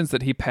she mentions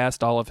that he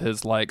passed all of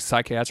his like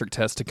psychiatric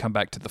tests to come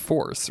back to the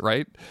force,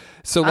 right?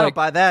 So I like, don't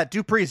buy that.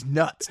 Dupree's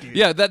nuts, dude.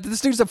 yeah,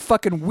 this dude's a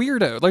fucking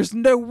weirdo. There's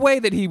no way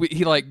that he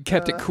like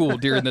kept it cool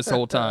during this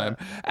whole time.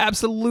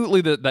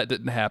 Absolutely, that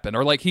didn't happen,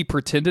 or like he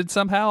pretended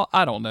somehow.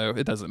 I don't know.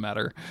 It doesn't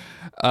matter.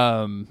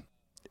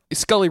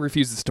 Scully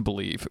refuses to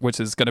believe, which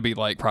is going to be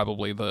like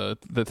probably the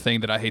thing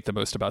that I hate the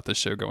most about this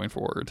show going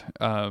forward.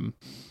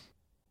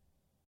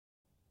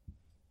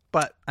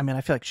 But, I mean,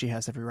 I feel like she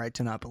has every right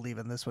to not believe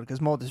in this one because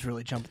Mulder's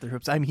really jumping through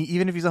hoops. I mean,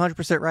 even if he's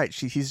 100% right,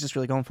 he's just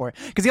really going for it.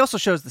 Because he also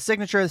shows the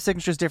signature. The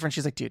signature's different.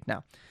 She's like, dude,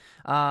 no.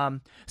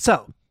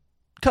 So,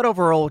 cut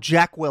over old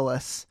Jack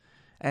Willis,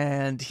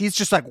 and he's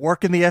just like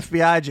working the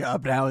FBI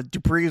job now.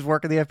 Dupree's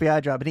working the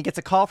FBI job, and he gets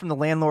a call from the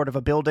landlord of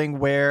a building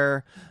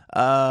where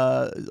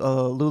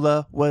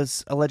Lula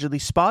was allegedly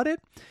spotted.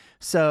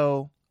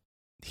 So,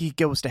 he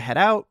goes to head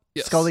out.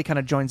 Yes. Scully kind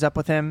of joins up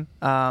with him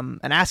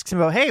and asks him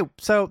about, hey,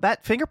 so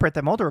that fingerprint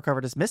that Mulder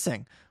recovered is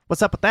missing.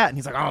 What's up with that? And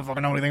he's like, I don't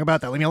fucking know anything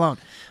about that. Leave me alone.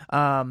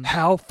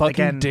 How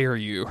fucking dare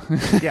you?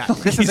 Yeah,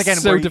 this is again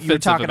where you were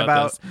talking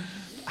about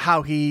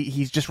how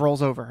he just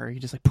rolls over her. He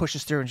just like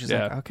pushes through and she's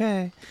like,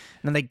 okay. And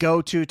then they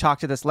go to talk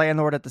to this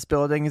landlord at this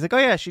building. He's like, oh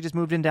yeah, she just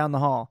moved in down the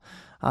hall.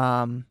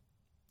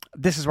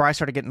 This is where I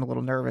started getting a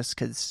little nervous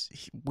because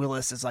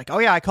Willis is like, oh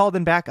yeah, I called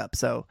in backup.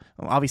 So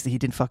obviously he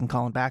didn't fucking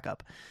call in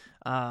backup.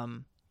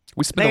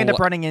 They end up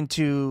running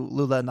into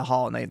Lula in the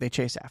hall, and they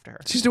chase after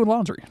her. She's doing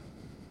laundry.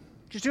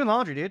 She's doing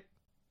laundry, dude.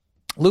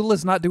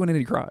 Lula's not doing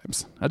any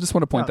crimes. I just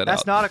want to point that out.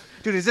 That's not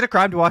dude. Is it a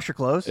crime to wash your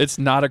clothes? It's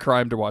not a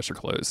crime to wash your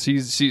clothes.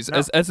 She's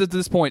as at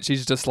this point,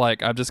 she's just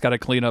like, I've just got to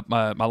clean up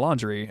my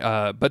laundry.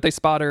 But they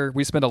spot her.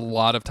 We spend a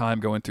lot of time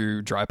going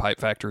through dry pipe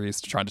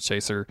factories trying to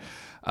chase her.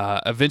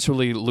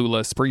 Eventually,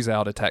 Lula sprees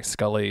out, attacks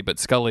Scully, but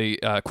Scully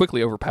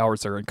quickly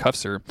overpowers her and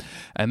cuffs her.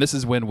 And this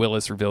is when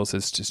Willis reveals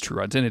his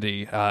true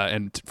identity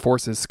and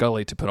forces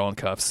Scully to put on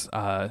cuffs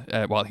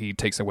while he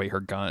takes away her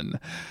gun.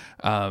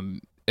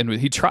 And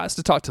he tries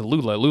to talk to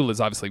Lula. Lula's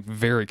obviously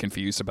very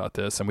confused about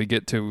this. And we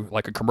get to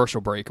like a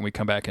commercial break and we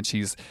come back and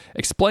she's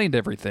explained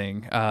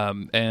everything.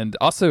 And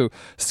also,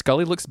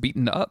 Scully looks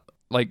beaten up.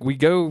 Like we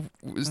go,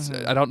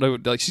 I don't know,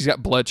 like she's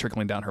got blood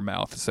trickling down her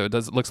mouth, so it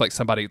looks like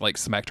somebody like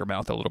smacked her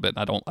mouth a little bit. And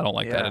I don't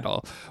like that at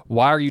all.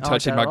 Why are you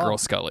touching my girl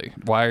Scully?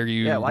 Why are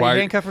you? Yeah, why are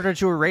you handcuffing her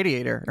to a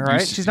radiator? All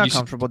right, she's not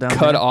comfortable down there.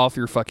 Cut off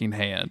your fucking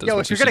hand. Yo,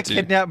 if you're gonna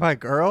kidnap my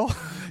girl,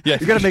 yeah,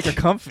 you gotta make her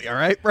comfy. All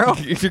right, bro.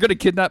 If you're gonna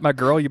kidnap my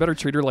girl, you better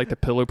treat her like the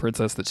pillow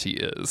princess that she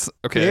is.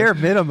 Okay, bare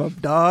minimum,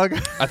 dog.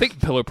 I think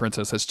pillow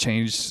princess has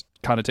changed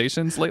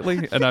connotations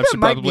lately, and I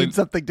should might probably mean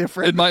something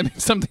different. It might mean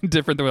something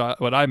different than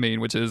what I mean,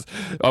 which is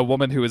a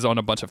woman who is on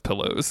a bunch of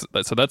pillows.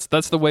 So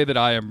that's the way that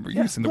I am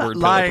using the word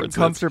pillow lying princess.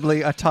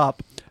 Comfortably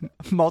atop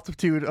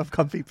multitude of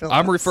comfy pillows.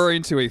 I'm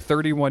referring to a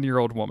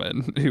 31-year-old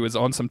woman who is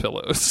on some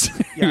pillows.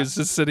 Who is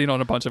just sitting on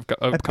a bunch of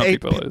comfy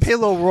pillows.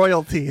 Pillow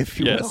royalty, if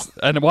you will. Yes,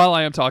 and while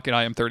I am talking,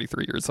 I am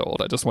 33 years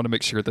old. I just want to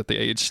make sure that the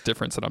age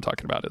difference that I'm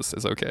talking about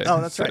is okay. Oh,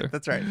 that's right.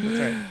 That's right.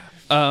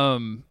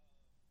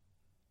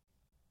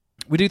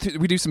 We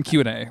do some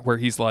Q&A where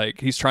he's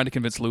trying to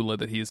convince Lula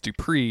that he is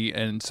Dupree,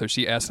 and so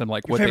she asks him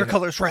like what favorite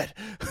color is red.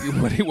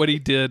 what he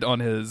did on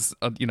his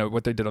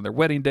what they did on their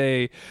wedding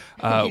day.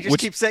 You just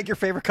keep saying your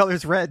favorite color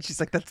is red.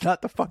 She's like, that's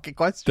not the fucking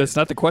question. That's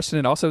not the question,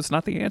 and also it's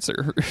not the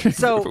answer.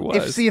 So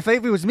if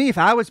it was me, if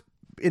I was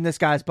in this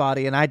guy's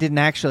body and I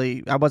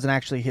wasn't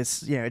actually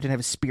his, I didn't have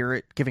his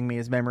spirit giving me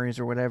his memories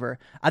or whatever,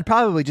 I'd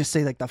probably just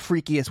say like the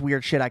freakiest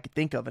weird shit I could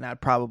think of, and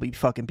I'd probably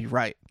fucking be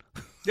right.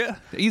 Yeah,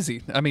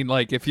 easy. I mean,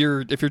 like if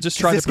you're just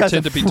trying to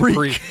pretend to be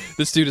Dupree,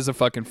 this dude is a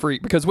fucking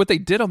freak. Because what they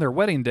did on their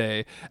wedding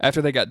day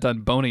after they got done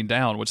boning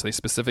down, which they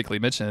specifically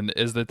mentioned,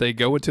 is that they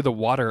go into the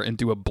water and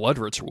do a blood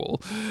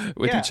ritual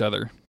with each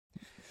other.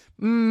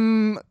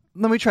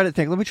 Let me try to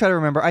think. Let me try to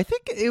remember. I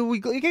think we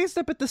gazed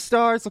up at the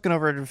stars, looking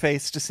over at her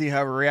face to see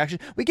how her reaction.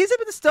 We gazed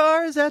up at the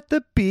stars at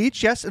the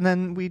beach, yes, and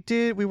then we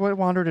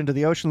wandered into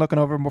the ocean, looking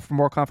over for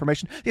more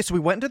confirmation. Yes, so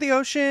we went into the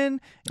ocean,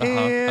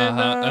 and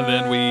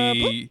then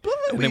we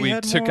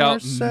took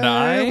out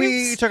knives.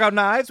 We took out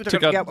knives. We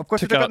took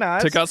out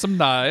knives. Took out some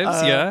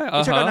knives. We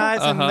took out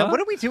knives, and then what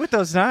did we do with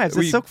those knives?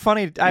 It's so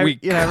funny. I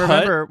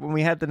remember when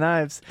we had the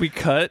knives.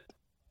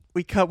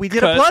 We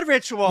did a blood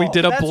ritual. We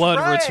did a blood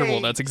ritual.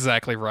 That's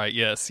exactly right.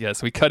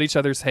 Yes. We cut each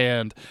other's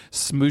hand,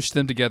 smooshed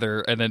them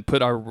together, and then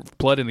put our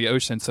blood in the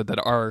ocean so that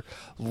our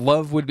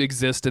love would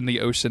exist in the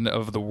ocean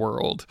of the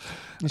world.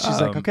 And she's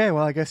like, okay,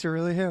 well, I guess you're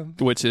really him.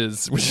 Which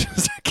is,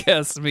 I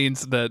guess,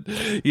 means that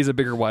he's a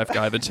bigger wife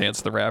guy than Chance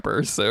the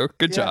Rapper. So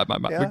good job, my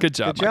guy. Good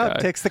job.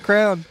 Takes the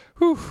crown.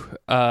 Whew.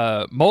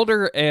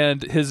 Mulder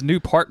and his new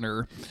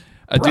partner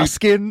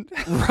Ruskin.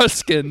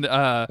 Ruskin.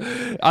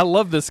 I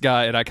love this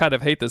guy, and I kind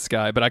of hate this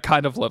guy, but I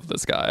kind of love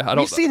this guy.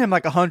 You've seen him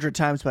like 100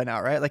 times by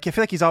now, right? Like I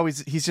feel like he's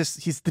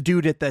the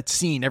dude at that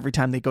scene every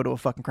time they go to a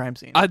fucking crime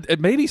scene.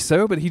 Maybe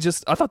so, but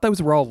I thought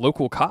those were all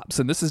local cops,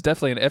 and this is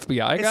definitely an FBI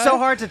guy. It's so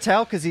hard to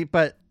tell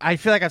but I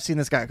feel like I've seen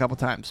this guy a couple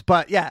times.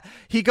 But yeah,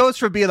 he goes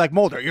from being like,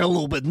 Mulder, you're a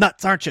little bit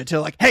nuts, aren't you?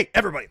 To like, hey,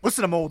 everybody,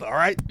 listen to Mulder, all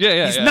right?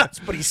 Yeah. He's nuts,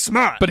 but he's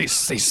smart. But he's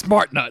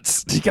smart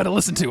nuts. You got to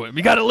listen to him.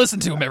 You got to listen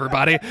to him,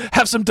 everybody.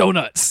 Have some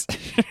donuts.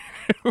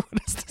 What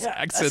is this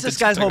accent? That's this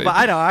guy's whole.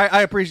 I know.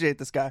 I appreciate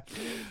this guy.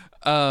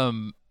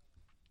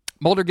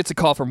 Mulder gets a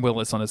call from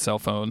Willis on his cell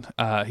phone.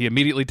 He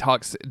immediately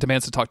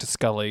demands to talk to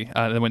Scully.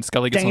 And then when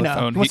Scully gets on the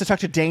phone, he wants to talk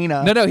to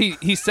Dana. No,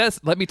 he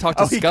says, "Let me talk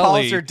to Scully." He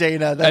calls her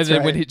Dana. That's and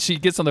then right. when she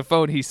gets on the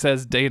phone, he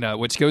says Dana,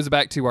 which goes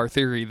back to our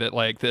theory that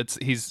like that's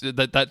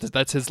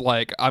his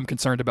like I'm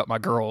concerned about my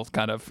girl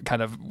kind of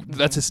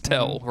that's his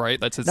tell, right?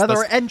 That's his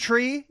another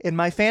entry in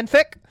my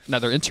fanfic.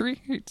 Another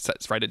entry.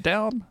 Let's write it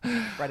down.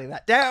 Writing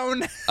that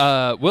down.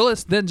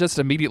 Willis then just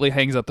immediately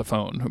hangs up the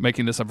phone,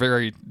 making this a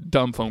very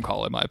dumb phone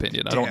call, in my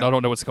opinion. I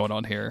don't know what's going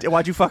on here.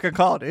 Why'd you fucking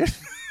call, dude?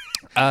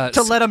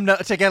 To let him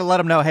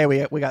know, hey,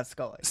 we got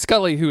Scully.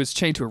 Scully, who is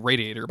chained to a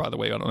radiator, by the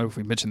way. I don't know if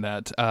we mentioned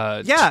that.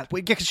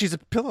 Because she's a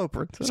pillow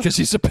princess. Because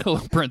she's a pillow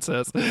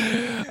princess.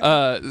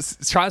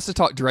 Tries to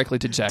talk directly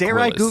to Jack Dare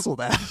Willis. I Google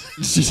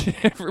that?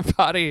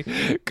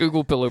 Everybody,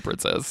 Google pillow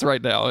princess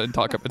right now and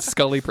talk up. It's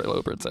Scully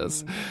pillow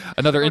princess.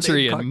 Another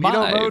entry in my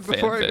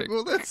fanfic.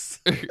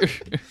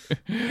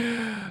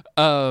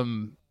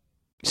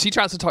 She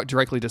tries to talk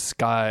directly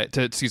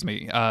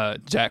to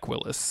Jack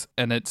Willis,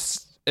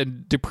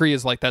 and Dupree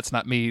is like, that's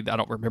not me. I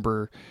don't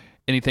remember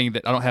anything.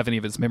 I don't have any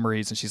of his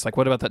memories. And she's like,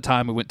 what about that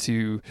time we went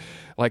to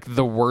like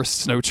the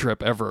worst snow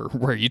trip ever,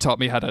 where you taught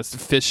me how to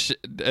fish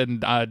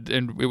and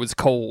it was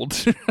cold.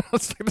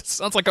 This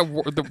sounds like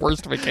the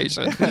worst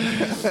vacation.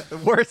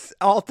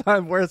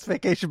 All-time worst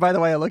vacation. By the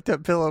way, I looked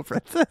up Pillow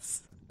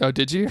Princess. Oh,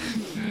 did you?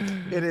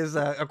 It is,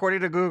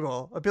 according to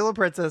Google, a pillow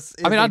princess.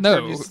 Is I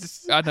know.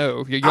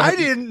 I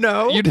didn't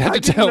know. You'd have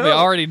to tell me. I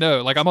already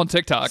know. Like, I'm on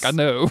TikTok. I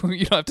know.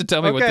 You don't have to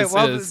tell me what this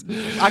is.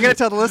 I'm going to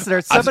tell the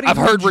listeners. I've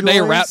heard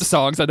Renee rap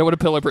songs. I know what a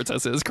pillow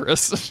princess is,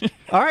 Chris.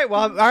 All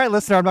right,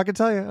 listener. I'm not going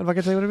to tell you. I'm not going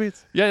to tell you what it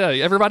means. Yeah.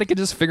 Everybody can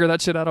just figure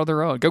that shit out on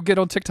their own. Go get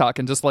on TikTok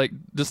and just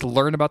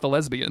learn about the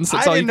lesbians.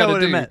 That's all you got to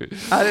do.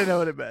 I didn't know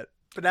what it meant,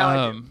 but now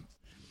I do.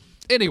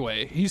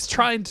 Anyway, he's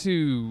trying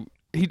to.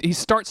 He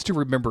starts to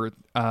remember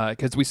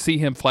because we see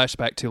him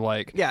flashback to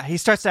he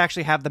starts to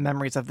actually have the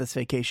memories of this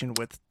vacation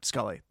with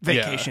Scully.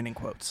 Vacation in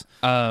quotes.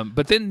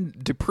 But then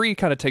Dupree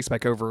kind of takes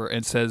back over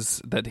and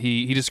says that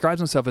he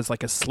describes himself as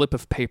like a slip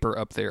of paper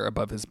up there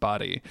above his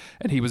body,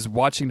 and he was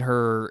watching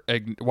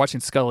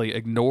Scully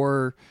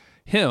ignore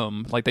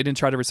him, like they didn't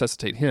try to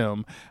resuscitate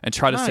him and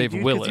try to save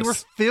Willis. You were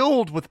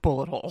filled with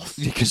bullet holes.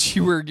 Because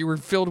you were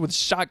filled with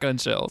shotgun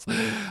shells.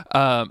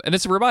 And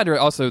it's a reminder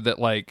also that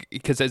like,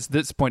 because at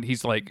this point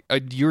he's like,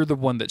 you're the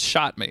one that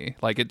shot me.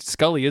 Like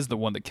Scully is the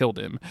one that killed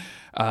him.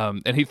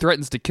 And he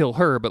threatens to kill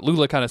her, but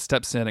Lula kind of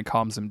steps in and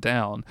calms him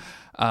down.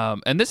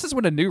 And this is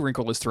when a new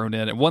wrinkle is thrown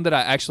in, and one that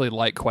I actually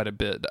like quite a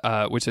bit,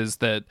 which is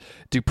that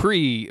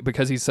Dupree,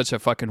 because he's such a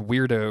fucking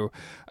weirdo,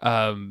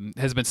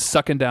 has been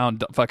sucking down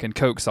fucking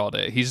Cokes all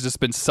day. He's just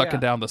been sucking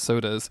down the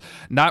sodas,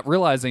 not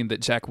realizing that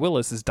Jack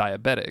Willis is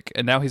diabetic,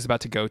 and now he's about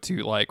to go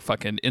to like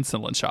fucking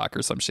insulin shock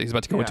or some shit. He's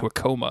about to go into a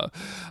coma,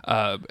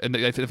 and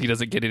if he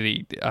doesn't get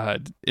any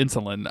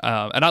insulin.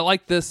 And I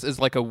like this as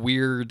like a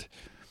weird,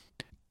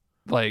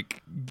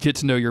 like get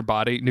to know your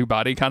new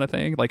body kind of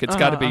thing. Like it's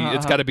got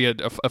to be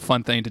a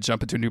fun thing to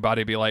jump into a new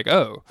body and be like,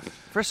 oh,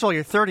 first of all,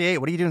 you're 38.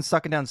 What are you doing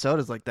sucking down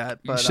sodas like that?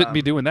 But, you shouldn't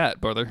be doing that,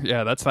 brother.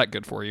 Yeah, that's not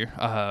good for you.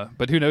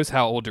 But who knows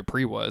how old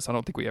Dupree was? I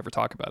don't think we ever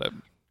talk about it.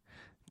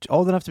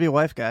 Old enough to be a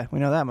wife guy. We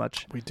know that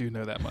much. We do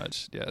know that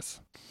much. Yes.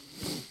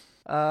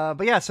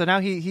 But yeah, so now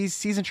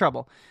he's in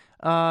trouble.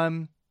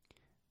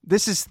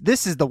 This is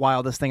the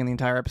wildest thing in the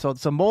entire episode.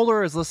 So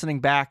Mulder is listening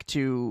back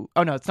to.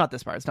 Oh no, it's not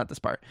this part.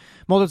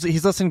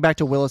 He's listening back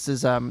to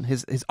Willis's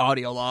his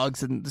audio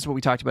logs, and this is what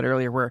we talked about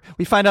earlier, where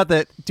we find out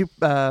that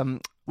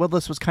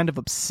Willis was kind of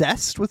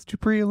obsessed with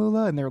Dupree and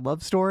Lula and their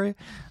love story.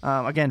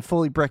 Again,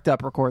 fully bricked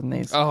up recording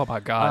these. Oh my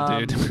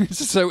god, dude!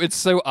 It's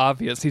so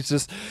obvious.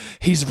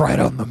 He's right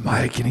on the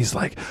mic and he's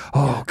like,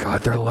 "Oh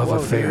god, their love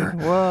affair.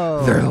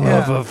 Their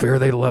love affair.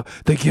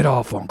 They get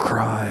off on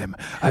crime.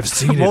 I've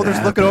seen it."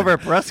 Mulder's looking over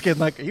at Ruskin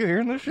like, "Are you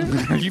hearing this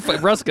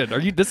shit? Ruskin? Are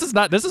you? This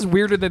is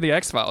weirder than the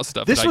X-Files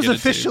stuff." This was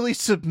officially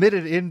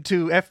submitted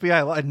into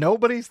FBI law.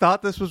 Nobody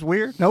thought this was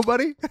weird.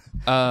 Nobody.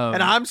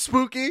 And I'm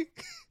spooky.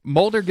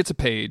 Mulder gets a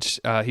page.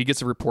 He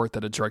gets a report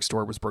that a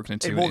drugstore was broken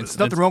into. Hey, Mulder, there's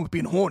nothing wrong with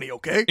being horny,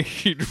 okay?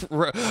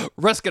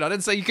 Ruskin, I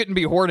didn't say you couldn't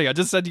be horny. I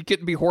just said you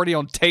couldn't be horny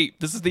on tape.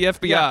 This is the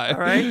FBI. Yeah,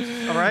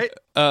 all right.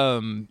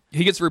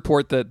 He gets a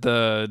report that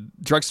the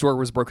drugstore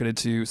was broken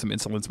into, some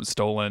insulin was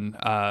stolen.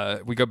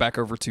 We go back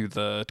over to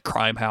the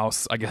crime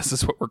house, I guess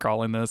is what we're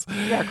calling this.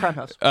 Yeah, crime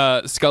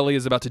house. Scully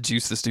is about to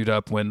juice this dude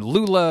up when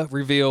Lula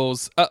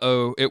reveals,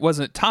 it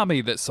wasn't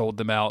Tommy that sold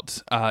them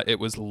out. It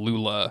was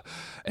Lula.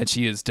 And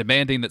she is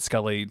demanding that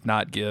Scully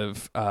not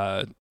give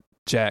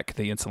Jack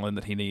the insulin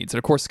that he needs. And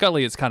of course,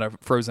 Scully is kind of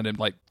frozen in,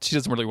 like, she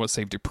doesn't really want to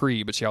save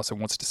Dupree, but she also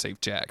wants to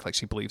save Jack. Like,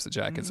 she believes that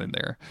Jack is in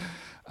there.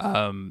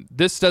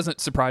 This doesn't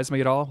surprise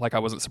me at all. Like, I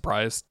wasn't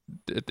surprised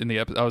in the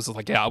episode. I was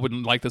like, yeah, I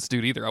wouldn't like this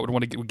dude either. I would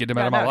want to get him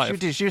out of my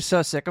life. She was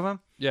so sick of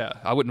him. Yeah,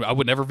 I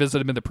would never visit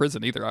him in the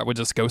prison either. I would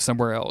just go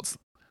somewhere else.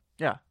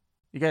 Yeah.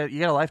 You got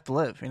a life to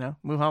live,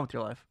 move on with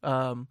your life.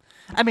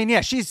 I mean,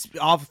 yeah, she's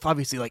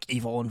obviously like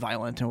evil and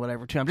violent and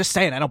whatever too. I'm just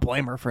saying, I don't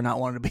blame her for not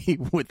wanting to be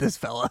with this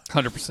fella.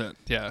 100%.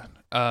 Yeah.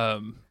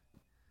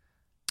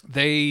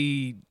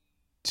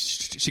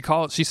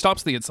 She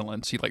stops the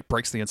insulin. She like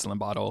breaks the insulin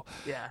bottle.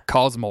 Yeah.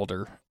 Calls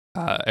Mulder.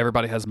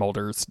 Everybody has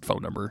Mulder's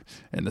phone number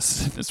in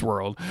this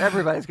world.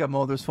 Everybody's got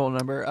Mulder's phone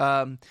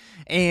number.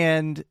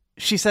 And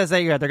she says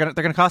that they're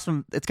gonna cost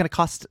them. It's gonna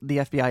cost the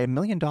FBI $1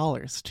 million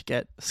to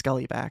get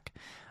Scully back.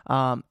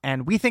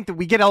 And we think that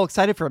we get all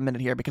excited for a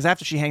minute here because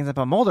after she hangs up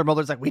on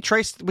Mulder's like, we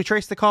traced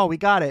the call, we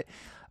got it.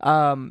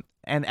 And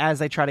as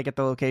they try to get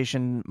the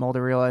location,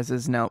 Mulder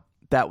realizes, no,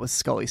 that was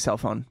Scully's cell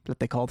phone that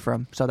they called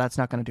from. So that's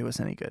not going to do us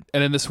any good.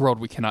 And in this world,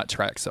 we cannot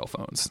track cell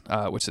phones,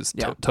 which is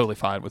totally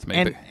fine with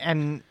me.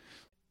 And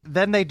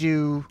then they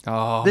do.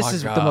 Oh, this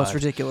is the most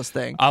ridiculous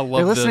thing. I love.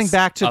 They're listening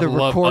back to the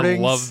recordings.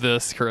 I love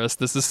this, Chris.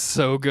 This is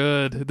so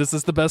good. This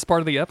is the best part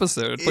of the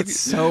episode. It's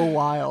so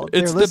wild.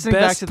 It's They're listening the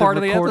best back to part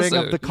the recording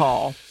of the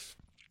call,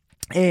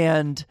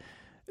 and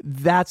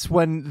that's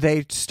when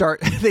they start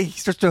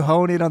to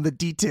hone in on the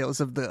details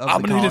of the.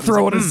 I'm gonna need to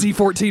throw in a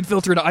Z14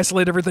 filter to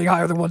isolate everything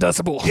higher than 1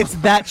 decibel. It's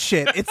that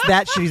shit.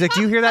 He's like,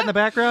 do you hear that in the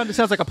background? It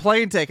sounds like a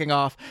plane taking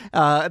off.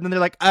 And then they're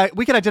like,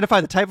 we can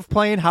identify the type of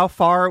plane, how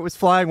far it was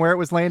flying, where it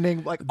was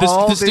landing. Like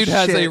this dude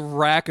has shit. a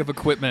rack of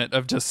equipment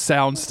of just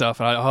sound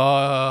stuff.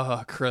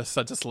 And Chris,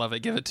 I just love it.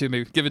 Give it to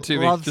me.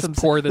 Just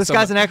pour this. This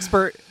guy's an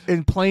expert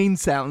in plane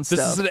sound stuff.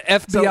 This is an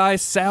FBI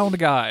sound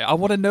guy. I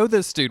want to know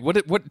this dude.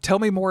 What? Tell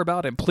me more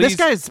about him, please. This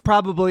guy is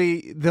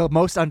probably the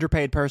most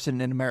underpaid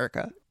person in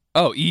America.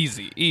 Oh,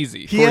 easy. He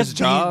for has his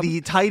job. the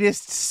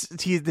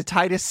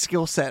tightest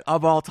skill set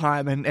of all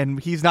time, and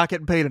he's not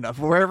getting paid enough.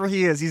 Wherever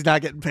he is, he's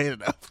not getting paid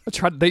enough.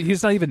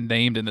 He's not even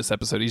named in this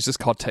episode. He's just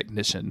called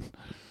technician.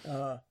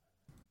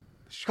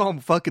 Just call him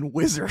fucking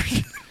wizard.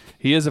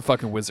 He is a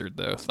fucking wizard,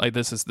 though. Like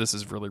this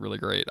is really, really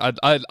great.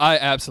 I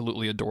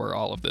absolutely adore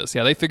all of this.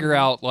 Yeah, they figure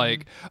out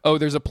like, oh,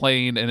 there's a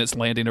plane and it's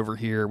landing over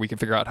here. We can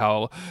figure out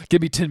how.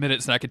 Give me 10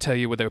 minutes and I can tell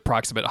you what the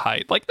approximate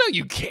height. Like, no,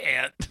 you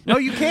can't. No,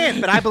 you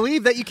can't. But I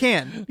believe that you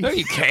can. No,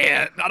 you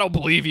can't. I don't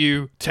believe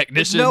you,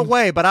 technician. No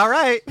way. But all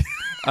right.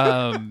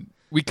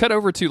 We cut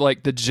over to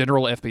like the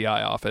general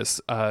FBI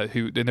office,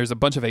 and there's a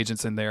bunch of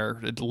agents in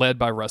there, led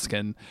by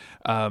Ruskin.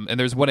 And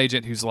there's one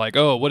agent who's like,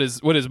 "Oh, what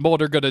is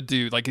Mulder gonna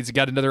do? Like, he's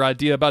got another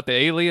idea about the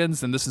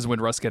aliens." And this is when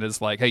Ruskin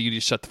is like, "Hey, you need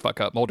to shut the fuck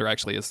up." Mulder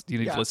actually is. You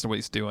need to listen to what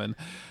he's doing.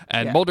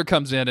 And Mulder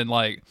comes in and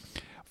like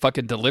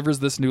fucking delivers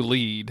this new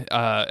lead,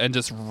 and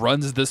just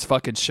runs this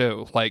fucking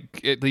show. Like,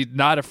 he's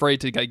not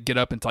afraid to get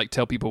up and like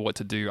tell people what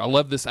to do. I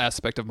love this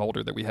aspect of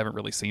Mulder that we haven't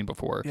really seen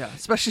before. Yeah,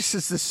 especially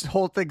since this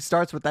whole thing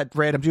starts with that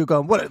random dude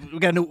going, "What? We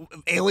got a new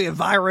alien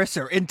virus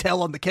or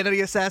intel on the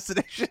Kennedy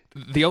assassination?"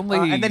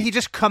 And then he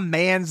just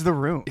commands the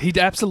room. He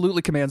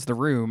absolutely commands the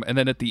room, and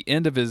then at the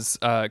end of his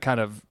kind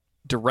of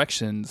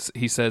directions,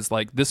 he says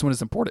like, "This one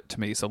is important to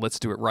me, so let's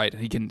do it right."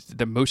 And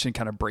the emotion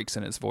kind of breaks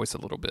in his voice a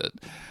little bit.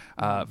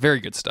 Very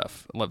good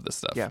stuff. I love this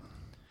stuff. Yeah.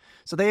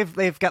 So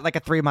they've got like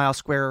a 3 mile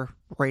square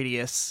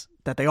radius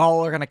that they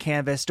all are going to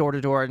canvass door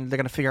to door, and they're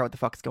going to figure out what the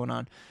fuck is going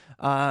on.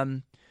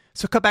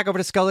 So cut back over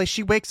to Scully.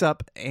 She wakes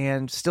up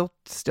and still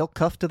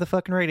cuffed to the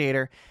fucking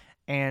radiator,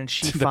 and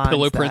she finds the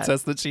pillow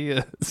princess that she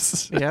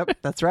is. Yep,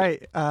 that's right.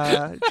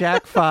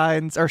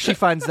 She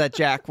finds that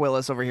Jack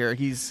Willis over here.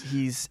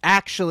 He's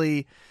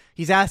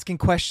asking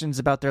questions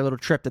about their little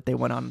trip that they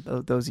went on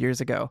those years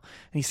ago.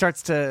 And he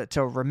starts to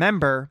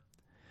remember,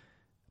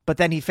 but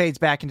then he fades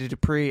back into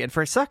Dupree. And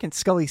for a second,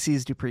 Scully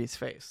sees Dupree's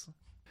face.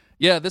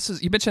 Yeah,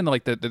 you mentioned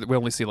like that we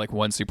only see like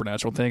one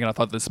supernatural thing, and I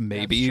thought this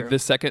may be the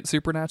second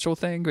supernatural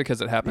thing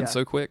because it happened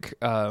so quick.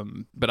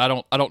 But I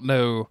don't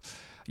know.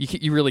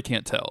 You really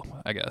can't tell,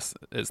 I guess,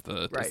 is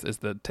the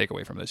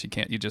takeaway from this.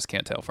 You just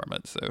can't tell from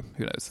it. So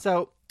who knows?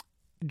 So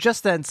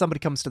just then somebody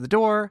comes to the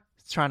door,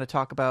 trying to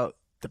talk about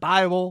the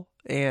Bible.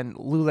 And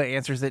Lula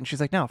answers it, and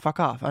she's like, "No, fuck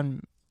off.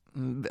 I'm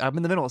I'm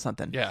in the middle of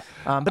something. Yeah.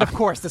 But of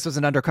course, this was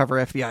an undercover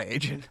FBI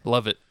agent.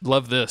 Love it.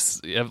 Love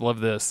this. Yeah, love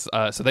this.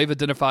 So they've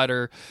identified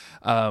her.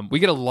 We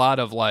get a lot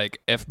of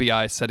like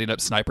FBI setting up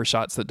sniper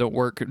shots that don't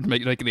work,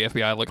 making the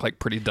FBI look like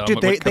pretty dumb.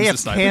 Dude, when it they comes have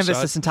to sniper canvassed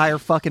shots. this entire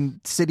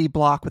fucking city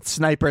block with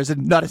snipers,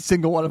 and not a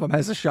single one of them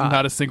has a shot.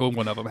 Not a single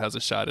one of them has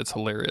a shot. It's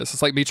hilarious.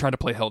 It's like me trying to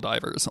play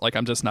Helldivers. Like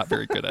I'm just not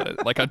very good at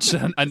it. Like I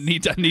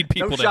need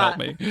people to help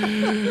me.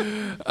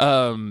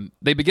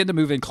 They begin to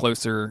move in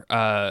closer.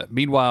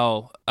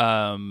 Meanwhile,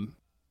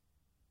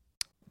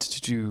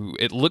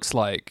 it looks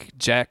like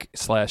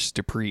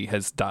Jack/Dupree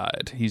has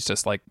died. He's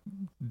just like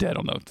dead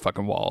on the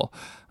fucking wall.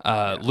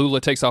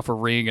 Lula takes off her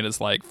ring and is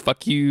like,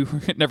 fuck you,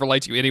 it never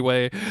liked you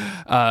anyway.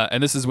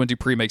 And this is when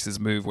Dupree makes his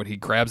move, when he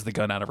grabs the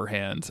gun out of her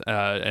hand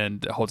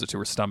and holds it to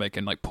her stomach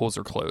and like pulls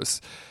her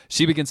close.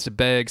 She begins to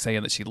beg,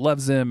 saying that she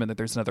loves him and that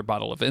there's another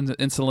bottle of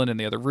insulin in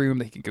the other room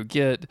that he can go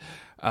get.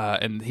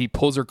 And he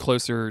pulls her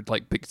closer,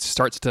 like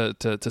starts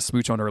to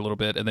smooch on her a little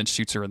bit, and then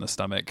shoots her in the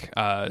stomach,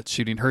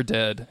 shooting her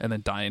dead and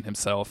then dying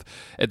himself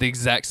at the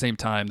exact same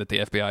time that the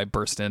FBI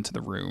burst into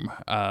the room.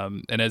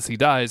 And as he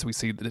dies, we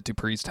see that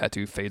Dupree's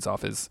tattoo fades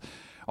off his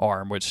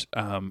arm, which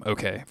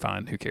okay,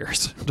 fine, who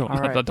cares?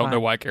 I don't know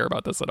why I care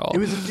about this at all. It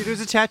was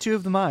a tattoo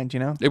of the mind, you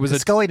know. It was.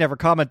 Scully never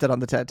commented on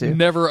the tattoo.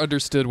 Never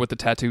understood what the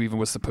tattoo even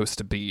was supposed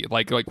to be.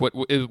 Like what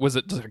was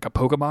it? Just like a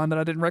Pokemon that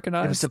I didn't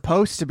recognize? It was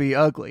supposed to be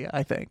ugly,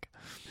 I think.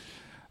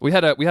 We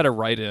had a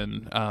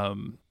write-in.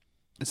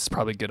 This is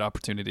probably a good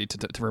opportunity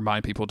to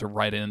remind people to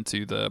write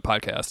into the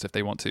podcast if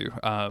they want to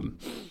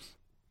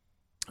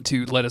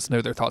let us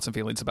know their thoughts and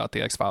feelings about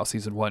the X-Files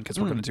season 1, because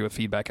we're going to do a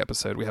feedback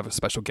episode. We have a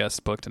special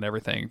guest booked and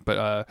everything,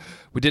 but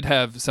we did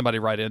have somebody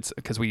write in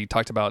because we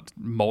talked about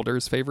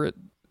Mulder's favorite.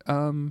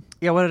 What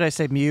did I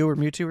say? Mew or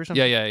Mewtwo or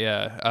something?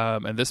 Yeah.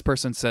 And this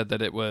person said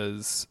that it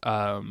was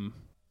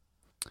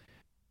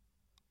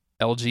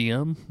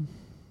LGM.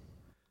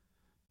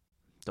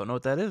 Don't know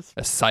what that is.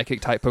 A psychic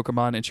type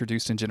Pokemon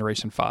introduced in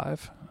Generation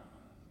 5.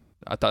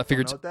 I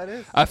figured know what that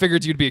is. I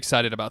figured you'd be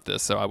excited about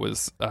this, so I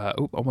was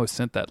almost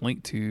sent that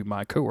link to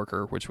my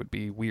coworker, which would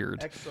be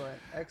weird.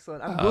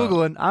 Excellent.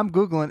 I'm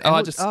googling.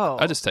 I just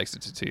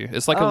texted it to you.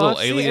 It's like a little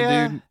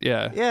alien dude.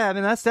 Yeah. Yeah, I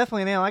mean that's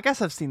definitely an alien. I guess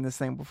I've seen this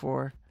thing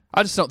before.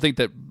 I just don't think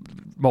that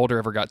Mulder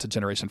ever got to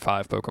Generation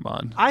 5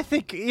 Pokemon. I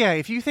think,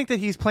 if you think that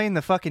he's playing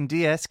the fucking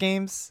DS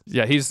games...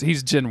 Yeah, he's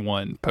Gen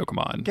 1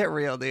 Pokemon. Get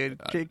real,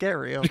 dude. Get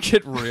real.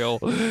 Get real.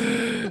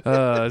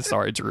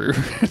 Sorry, Drew.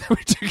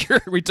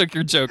 we took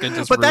your joke and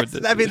just ruined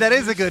it. I mean, that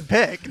is a good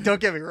pick. Don't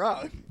get me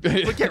wrong.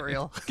 But get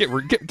real.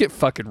 Get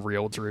fucking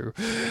real, Drew.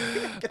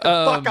 Get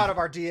the fuck out of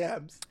our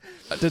DMs.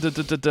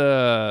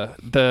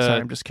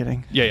 Sorry, I'm just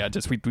kidding. Yeah,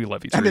 just we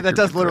love you, Drew. I mean, that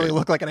does literally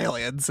look like an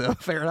alien, so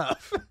fair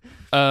enough.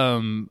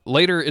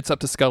 Later, it's up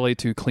to Scully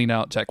to clean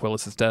out Jack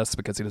Willis's desk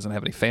because he doesn't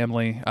have any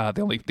family.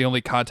 The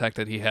only contact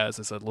that he has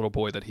is a little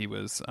boy that he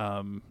was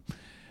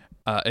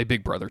a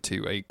big brother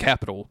to, a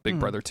capital big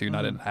brother to,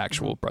 not an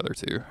actual brother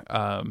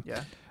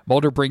to.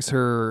 Mulder brings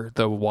her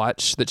the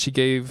watch that she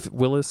gave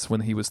Willis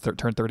when he was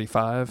turned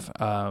 35.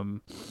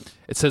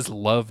 It says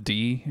Love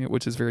D,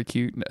 which is very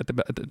cute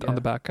on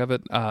the back of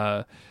it.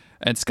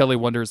 And Scully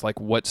wonders like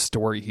what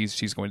story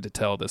she's going to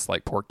tell this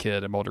like poor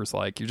kid, and Mulder's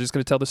like, you're just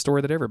going to tell the story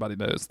that everybody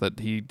knows, that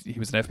he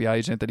was an FBI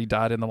agent, that he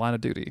died in the line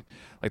of duty.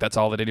 Like that's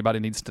all that anybody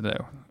needs to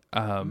know.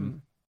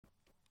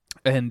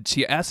 And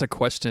she asks a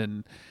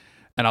question,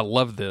 and I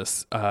love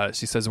this.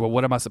 She says, well,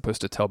 what am I supposed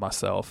to tell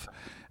myself?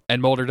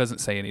 And Mulder doesn't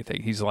say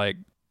anything. He's like,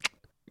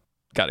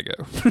 gotta go.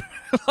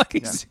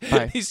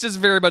 He's just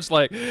very much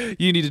like,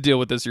 you need to deal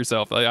with this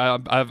yourself. Like,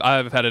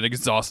 I've had an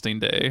exhausting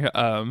day.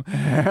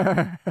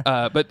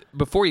 But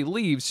before he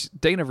leaves,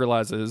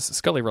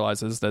 Scully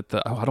realizes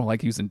that I don't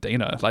like using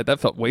Dana. Like that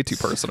felt way too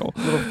personal.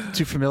 A little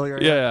too familiar.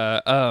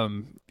 Yeah.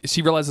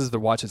 She realizes the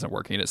watch isn't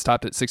working. It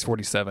stopped at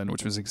 6:47,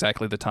 which was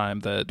exactly the time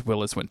that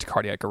Willis went to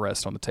cardiac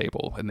arrest on the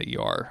table in the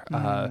ER.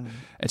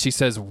 And she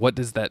says, what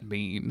does that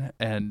mean?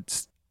 And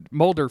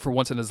Mulder, for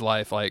once in his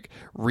life, like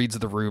reads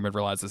the room and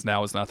realizes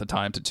now is not the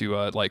time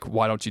to like,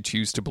 why don't you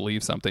choose to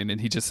believe something? And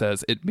he just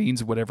says, it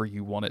means whatever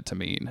you want it to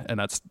mean. And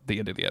that's the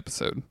end of the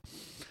episode.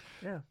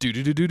 Yeah.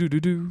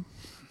 Do.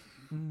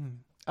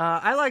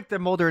 I like the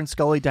Mulder and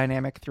Scully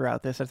dynamic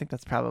throughout this. I think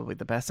that's probably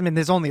the best. I mean,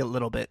 there's only a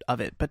little bit of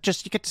it, but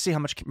just you get to see how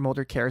much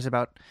Mulder cares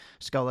about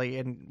Scully,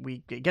 and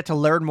we get to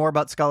learn more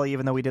about Scully,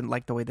 even though we didn't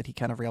like the way that he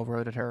kind of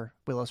railroaded her.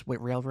 Willis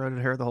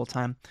railroaded her the whole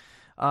time.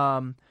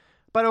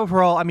 But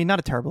overall, I mean, not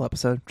a terrible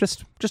episode.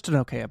 Just an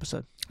okay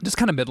episode. Just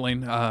kind of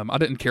middling. I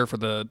didn't care for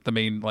the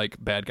main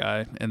like bad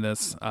guy in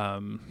this.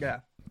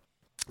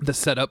 The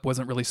setup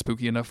wasn't really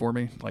spooky enough for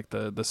me. Like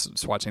the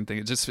swatching thing,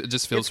 it just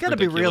feels. It's gonna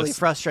be really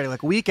frustrating.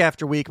 Like week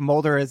after week,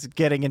 Mulder is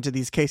getting into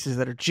these cases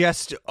that are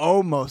just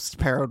almost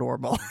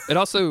paranormal. It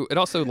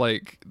also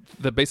like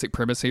the basic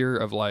premise here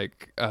of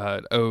like,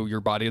 your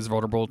body is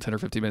vulnerable 10 or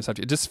 15 minutes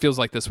after. It just feels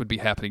like this would be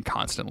happening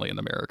constantly in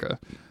America.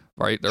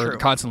 Right? Or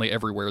constantly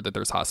everywhere that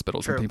there's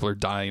hospitals where people are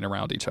dying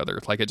around each other.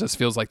 Like it just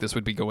feels like this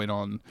would be going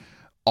on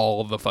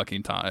all the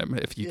fucking time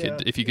if you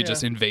could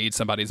just invade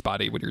somebody's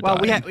body when you're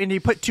dying. When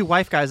you put two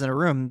wife guys in a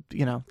room,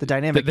 the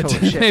dynamic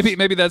totally shifts.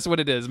 Maybe that's what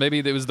it is. Maybe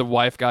it was the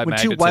wife guy when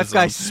magnetism. Two wife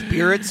guy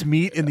spirits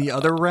meet in the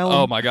other realm.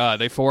 Oh my god,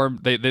 they form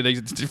they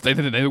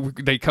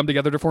come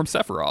together to form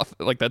Sephiroth.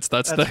 Like that's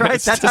right.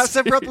 That's how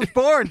Sephiroth was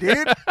born,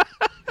 dude.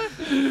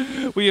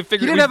 We have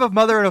figured he didn't have a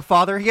mother and a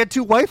father. He had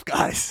two wife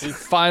guys. We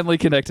finally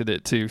connected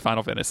it to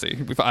Final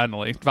Fantasy. We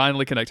finally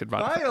connected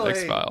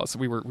X-Files.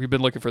 We've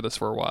been looking for this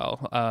for a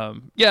while.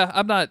 I'm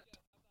not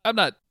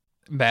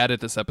mad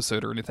at this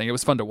episode or anything. It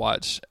was fun to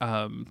watch.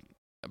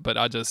 But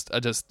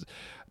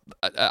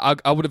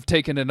I would have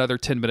taken another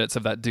 10 minutes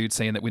of that dude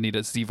saying that we need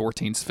a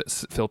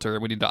Z14 filter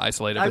and we need to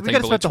isolate everything. We got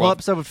to spend the whole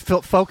episode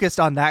focused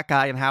on that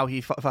guy and how he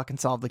fucking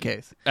solved the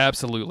case.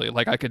 Absolutely.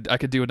 Like I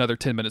could do another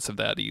 10 minutes of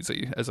that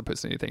easy as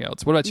opposed to anything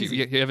else. What about you?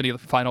 You have any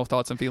final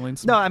thoughts and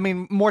feelings? No, I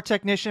mean, more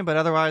technician, but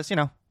otherwise,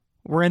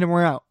 we're in and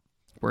we're out.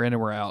 We're in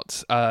and we're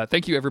out.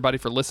 Thank you, everybody,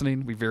 for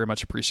listening. We very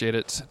much appreciate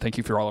it. Thank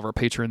you for all of our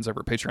patrons over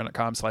at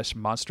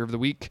patreon.com/Monster of the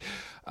Week.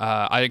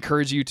 I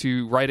encourage you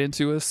to write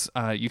into us.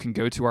 You can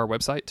go to our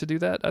website to do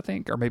that, I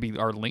think, or maybe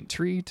our link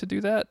tree to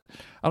do that.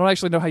 I don't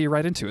actually know how you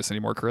write into us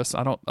anymore, Chris.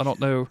 I don't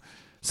know.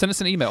 Send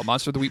us an email,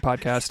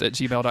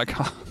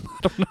 monsteroftheweekpodcast@gmail.com. I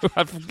don't know.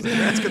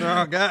 You're asking the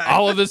wrong guy.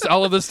 all of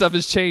this stuff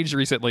has changed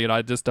recently, and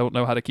I just don't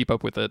know how to keep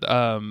up with it.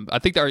 I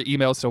think our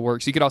email still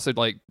works. You could also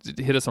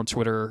hit us on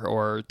Twitter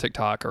or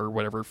TikTok or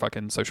whatever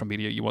fucking social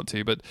media you want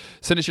to. But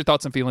send us your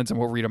thoughts and feelings, and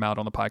we'll read them out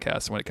on the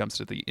podcast when it comes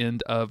to the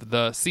end of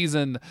the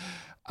season.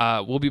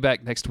 We'll be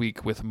back next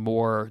week with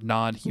more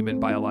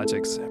non-human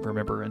biologics.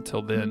 Remember,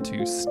 until then,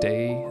 to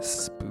stay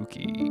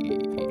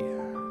spooky.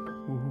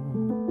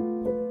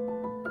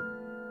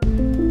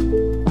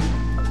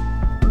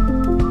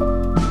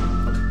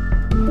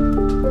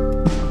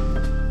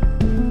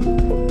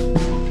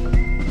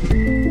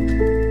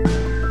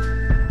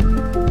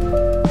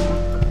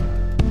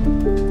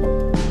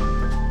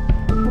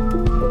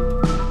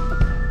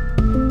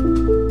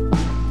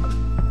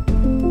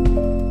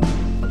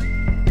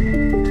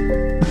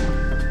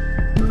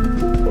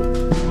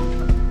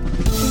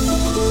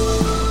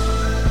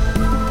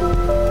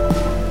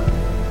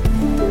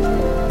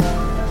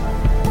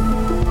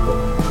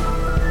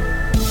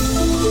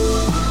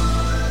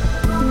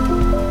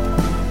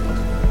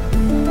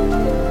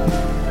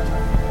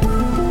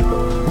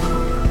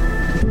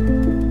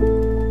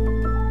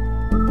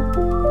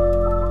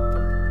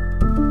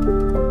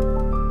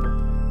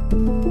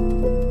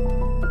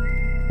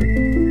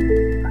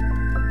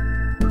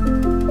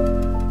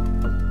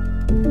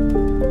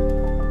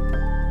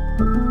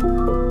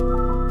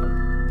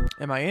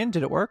 Am I in?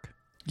 Did it work?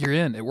 You're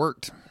in. It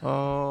worked.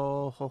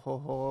 Oh, ho, ho,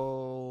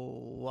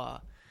 ho.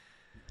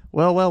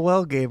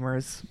 Well,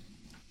 gamers.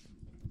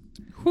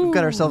 We've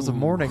got ourselves a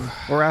morning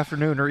or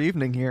afternoon or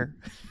evening here.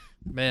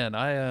 Man,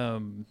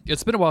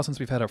 it's been a while since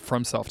we've had a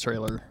FromSoft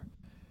trailer,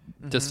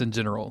 just in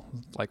general.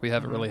 Like, we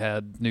haven't really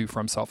had new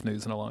FromSoft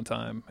news in a long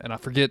time. And I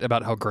forget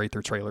about how great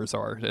their trailers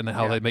are and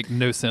how they make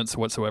no sense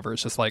whatsoever.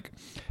 It's just like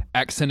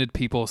accented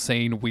people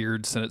saying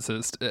weird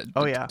sentences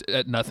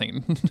at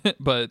nothing.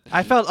 But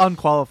I felt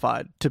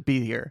unqualified to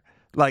be here.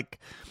 Like,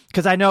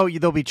 because I know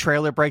there'll be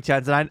trailer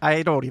breakdowns, and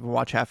I don't even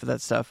watch half of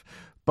that stuff.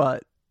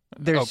 But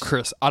there's... Oh,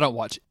 Chris, I don't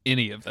watch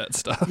any of that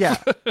stuff. Yeah.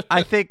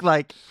 I think,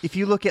 like, if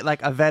you look at,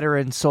 like, a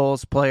veteran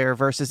Souls player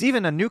versus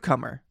even a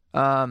newcomer,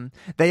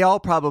 they all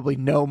probably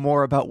know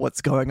more about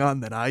what's going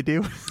on than I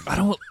do.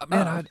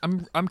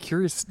 I'm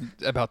curious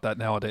about that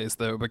nowadays,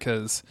 though,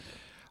 because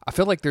I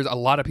feel like there's a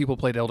lot of people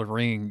played Elden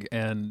Ring,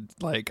 and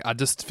like I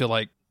just feel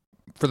like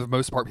for the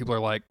most part people are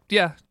like,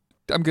 yeah,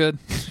 I'm good.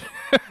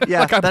 Yeah,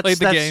 like I played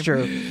the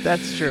game.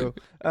 That's true.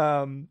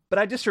 But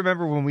I just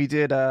remember when we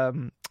did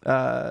Don't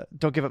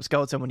Give Up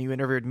Skeleton, when you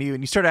interviewed me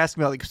and you started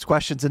asking me all these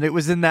questions, and it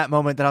was in that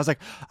moment that I was like,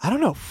 I don't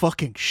know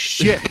fucking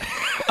shit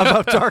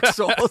about Dark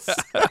Souls.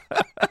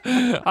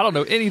 I don't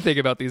know anything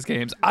about these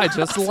games. I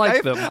just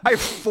like them. I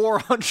have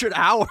 400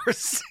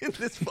 hours in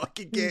this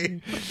fucking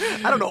game.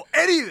 I don't know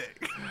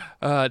anything.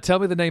 Tell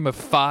me the name of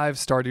 5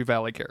 Stardew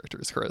Valley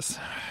characters, Chris.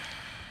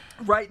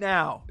 Right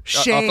now,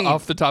 Shane.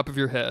 Off the top of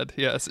your head.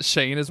 Yes,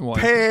 Shane is one.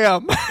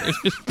 Pam.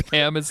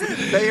 Pam is...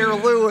 Mayor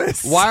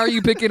Lewis. Why are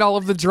you picking all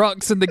of the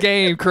drunks in the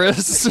game,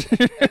 Chris?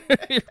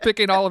 You're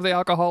picking all of the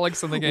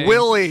alcoholics in the game.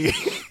 Willie.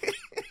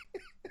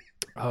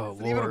 Oh,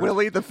 Lord. Even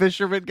Willie, the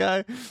fisherman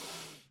guy.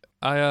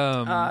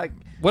 Sam.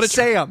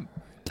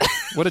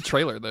 What a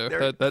trailer, though.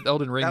 That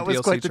Elden Ring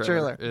DLC quite the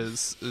trailer.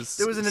 is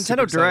there was a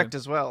Nintendo Direct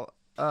as well.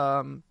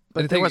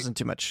 But there wasn't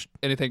too much.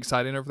 Anything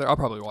exciting over there? I'll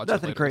probably watch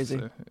Nothing it later. crazy.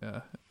 So,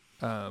 yeah.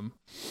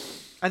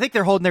 I think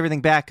they're holding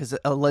everything back because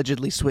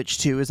allegedly Switch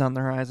 2 is on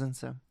the horizon.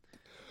 So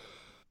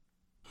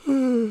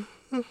they've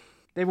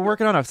been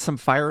working on some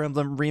Fire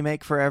Emblem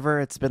remake forever.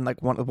 It's been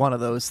like one of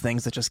those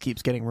things that just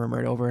keeps getting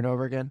rumored over and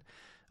over again.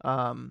 So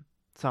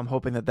I'm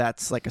hoping that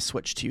that's like a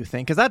Switch 2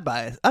 thing, because I'd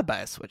buy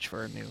a Switch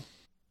for a new.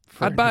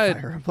 I'd buy it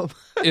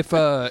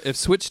if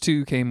Switch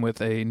 2 came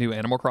with a new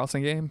Animal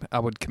Crossing game. I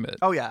would commit.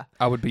 Oh yeah,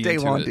 I would be day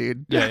into one, it.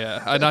 dude.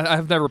 Yeah.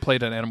 I've never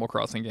played an Animal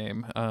Crossing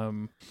game.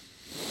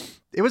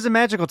 it was a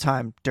magical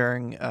time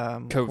during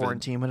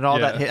quarantine when all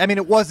that hit. I mean,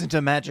 it wasn't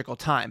a magical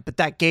time, but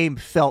that game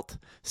felt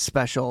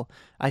special.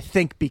 I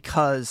think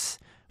because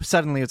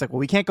suddenly it was like, well,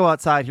 we can't go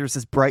outside. Here's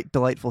this bright,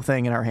 delightful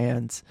thing in our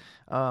hands.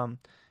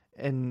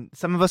 And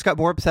some of us got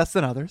more obsessed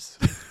than others.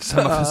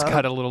 Some of us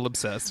got a little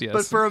obsessed, yes.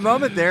 But for a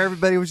moment there,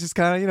 everybody was just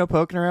kind of,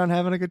 poking around,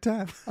 having a good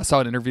time. I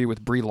saw an interview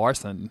with Brie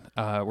Larson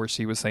where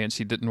she was saying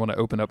she didn't want to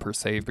open up her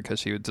save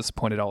because she had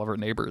disappointed all of her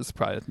neighbors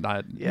by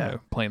not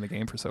playing the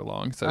game for so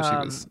long. So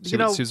she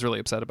was really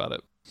upset about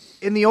it.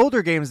 In the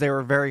older games, they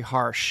were very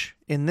harsh.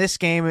 In this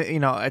game,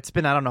 it's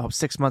been, I don't know,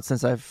 6 months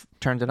since I've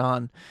turned it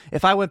on.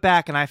 If I went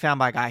back and I found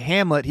my guy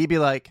Hamlet, he'd be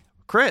like,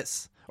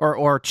 Chris.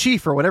 Or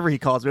Chief or whatever he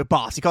calls me.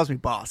 Boss. He calls me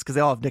Boss because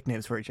they all have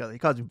nicknames for each other. He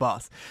calls me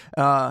Boss.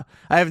 I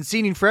haven't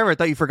seen you in forever. I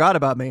thought you forgot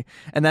about me.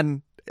 And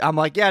then I'm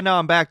like, yeah, no,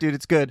 I'm back, dude.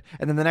 It's good.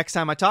 And then the next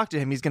time I talk to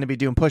him, he's going to be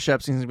doing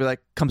push-ups. And he's going to be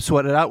like, come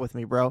sweat it out with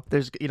me, bro.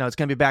 It's going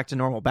to be back to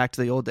normal, back to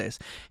the old days.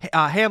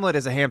 Hamlet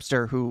is a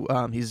hamster who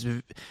he's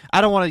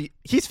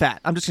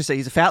fat. I'm just going to say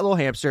he's a fat little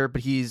hamster,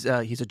 but he's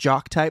a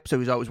jock type, so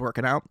he's always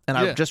working out. And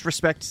I just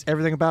respect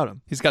everything about him.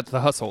 He's got the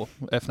hustle,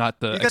 if not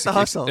the execution. He's got the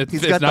hustle.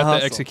 If not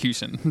the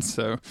execution.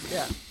 So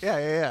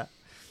yeah.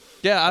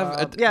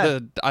 Yeah,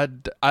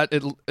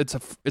 it's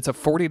a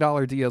 $40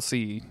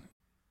 DLC.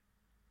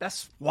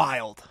 That's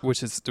wild.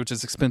 Which is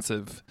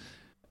expensive,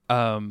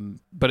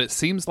 but it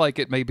seems like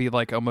it may be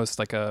like almost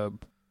like you're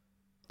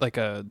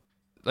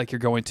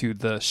going to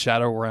the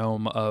shadow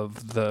realm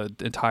of the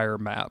entire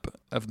map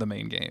of the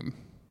main game.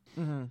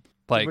 Mm-hmm.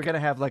 Like we're gonna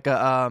have like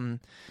a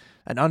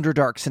an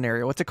Underdark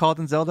scenario. What's it called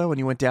in Zelda when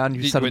you went down?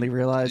 You suddenly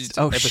realized,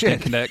 everything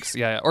connects.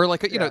 Yeah, or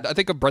like I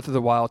think of Breath of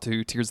the Wild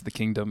to Tears of the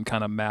Kingdom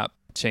kind of map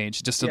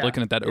change, just to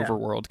looking at that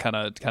overworld kind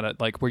of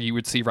like where you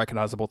would see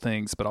recognizable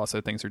things, but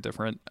also things are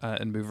different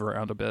and move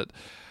around a bit.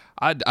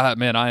 I was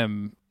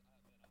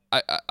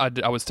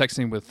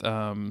texting with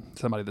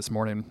somebody this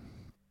morning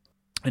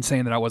and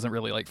saying that I wasn't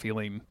really like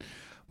feeling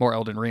more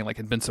Elden Ring. Like,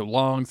 it'd been so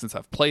long since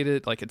I've played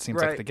it. Like, it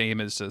seems like the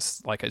game is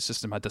just like it's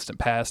just in my distant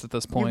past at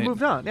this point. You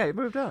moved on. Yeah, you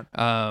moved on.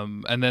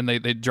 And then they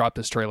dropped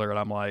this trailer, and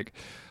I'm like,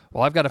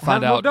 well, I've got to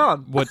find out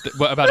what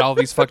about all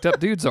these fucked up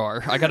dudes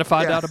are. I got to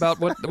find out about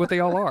what they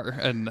all are,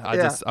 and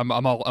I'm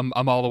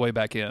all the way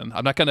back in.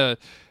 I'm not gonna.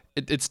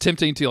 It's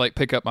tempting to like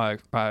pick up my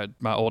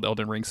old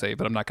Elden Ring save,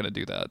 but I'm not gonna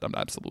do that. I'm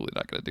absolutely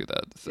not gonna do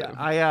that. So.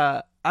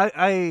 Yeah,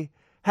 I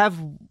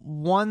have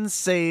one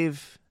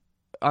save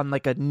on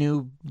like a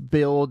new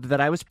build that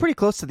I was pretty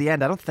close to the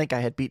end. I don't think I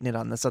had beaten it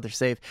on this other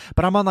save,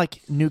 but I'm on like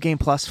New Game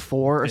Plus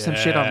 4 or some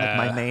shit on like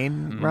my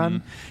main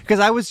run, because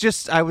I was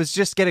just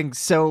getting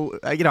so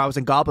I was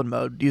in goblin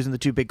mode using the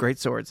two big great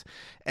swords,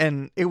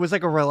 and it was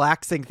like a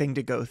relaxing thing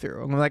to go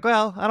through. I'm like,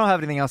 well, I don't have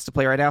anything else to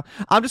play right now.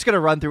 I'm just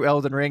gonna run through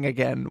Elden Ring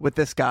again with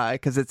this guy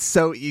because it's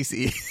so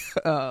easy.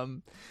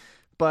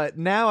 But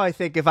now I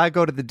think if I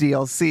go to the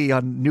DLC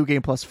on New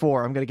Game Plus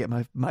 4, I'm gonna get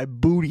my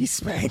booty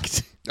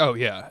spanked. Oh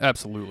yeah,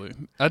 absolutely.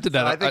 I did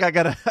that. So I think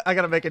I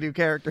gotta make a new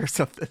character or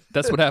something.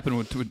 That's what happened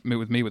with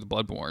me with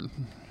Bloodborne.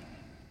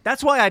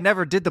 That's why I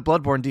never did the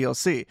Bloodborne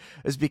DLC,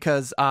 is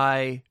because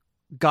I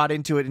got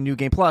into it in New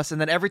Game Plus, and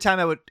then every time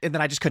I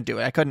just couldn't do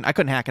it. I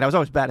couldn't hack it. I was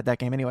always bad at that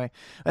game anyway.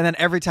 And then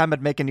every time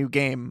I'd make a new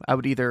game, I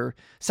would either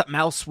something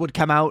else would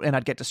come out and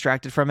I'd get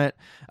distracted from it,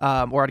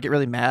 or I'd get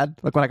really mad.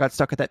 Like when I got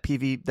stuck at that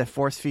the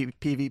force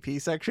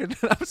PvP section,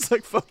 I was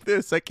like, "Fuck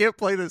this! I can't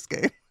play this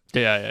game."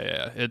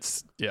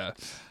 Yeah.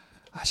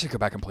 I should go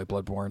back and play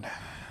Bloodborne.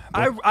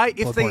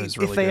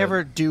 If they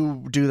ever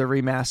do the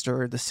remaster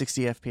or the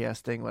 60 FPS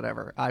thing,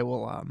 whatever, I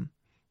will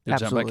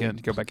absolutely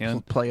go back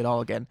in, play it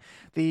all again.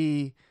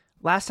 The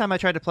last time I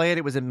tried to play it,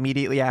 it was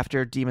immediately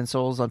after Demon's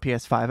Souls on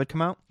PS5 had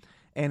come out,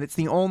 and it's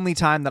the only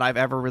time that I've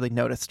ever really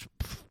noticed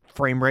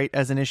frame rate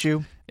as an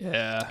issue.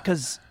 Yeah,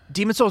 because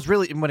Demon's Souls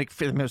really, when it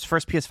was the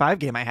first PS5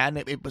 game I had,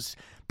 and it was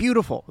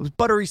beautiful. It was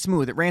buttery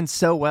smooth. It ran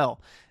so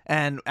well.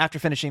 And after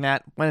finishing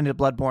that, went into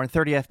Bloodborne,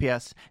 30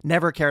 FPS,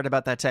 never cared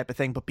about that type of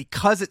thing. But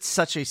because it's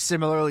such a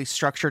similarly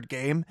structured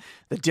game,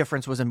 the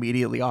difference was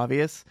immediately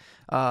obvious.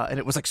 And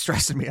it was like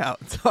stressing me out.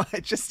 So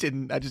I just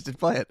didn't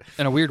play it.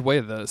 In a weird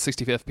way, the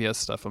 60 FPS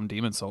stuff on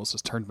Demon's Souls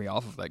just turned me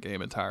off of that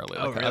game entirely.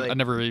 Like, really? I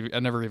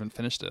never even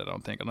finished it, I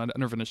don't think. And I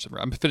never finished it.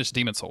 I finished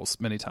Demon's Souls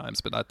many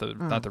times, but not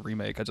the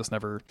remake. I just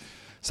never,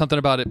 something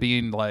about it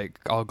being like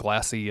all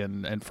glassy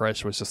and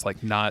fresh was just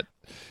like not,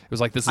 it was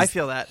like this is. I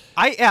feel that.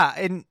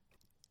 And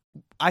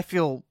I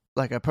feel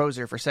like a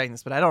poser for saying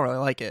this, but I don't really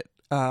like it.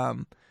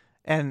 And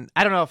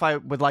I don't know if I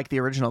would like the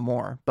original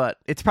more, but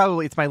it's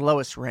my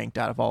lowest ranked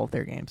out of all of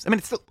their games. I mean,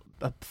 it's still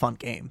a fun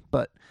game,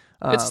 but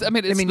it's the I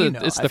feel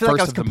first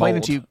like I was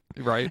complaining to you,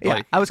 right?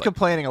 Yeah, I was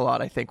complaining a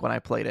lot, I think, when I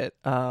played it.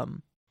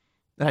 And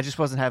I just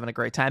wasn't having a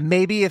great time.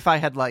 Maybe if I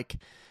had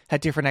had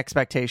different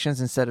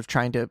expectations instead of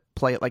trying to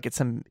play it like it's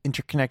some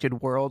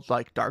interconnected world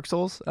like Dark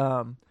Souls,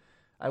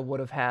 I would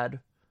have had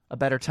a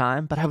better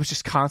time, but I was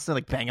just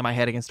constantly like banging my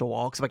head against a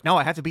wall because I'm like, no,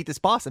 I have to beat this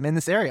boss. I'm in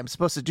this area. I'm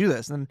supposed to do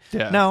this. And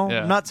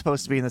I'm not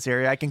supposed to be in this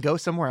area. I can go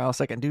somewhere else.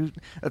 I can do.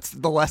 That's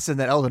the lesson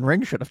that Elden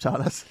Ring should have taught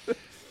us.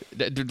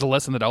 the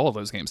lesson that all of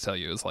those games tell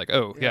you is like,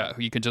 oh yeah,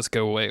 you can just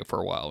go away for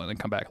a while and then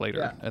come back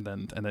later, and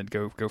then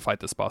go fight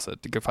this boss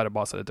go fight a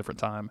boss at a different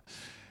time.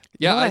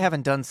 Yeah, what I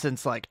haven't done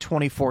since like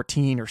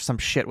 2014 or some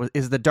shit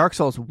is the Dark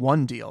Souls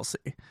 1 DLC.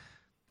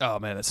 Oh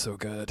man, it's so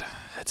good.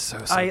 It's so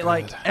good.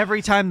 Like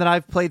every time that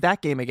I've played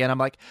that game again, I'm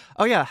like,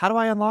 oh yeah, how do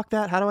I unlock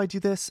that? How do I do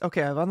this?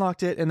 Okay, I've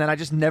unlocked it, and then I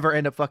just never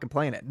end up fucking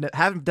playing it.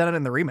 Haven't done it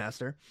in the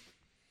remaster.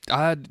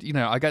 I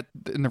got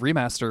in the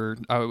remaster.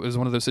 It was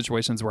one of those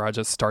situations where I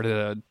just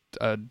started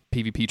a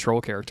PvP troll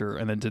character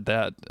and then did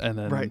that, and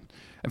then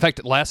in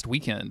fact, last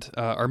weekend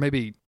or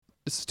maybe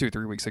this is 2 or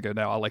 3 weeks ago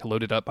now, I like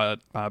loaded up my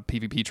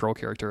PvP troll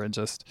character and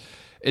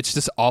it's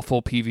just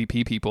awful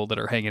PvP people that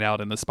are hanging out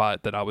in the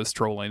spot that I was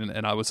trolling,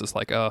 and I was just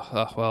like,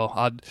 well,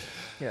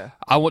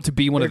 I want to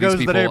be one of these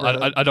people.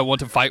 I don't want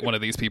to fight one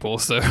of these people,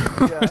 so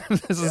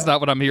this is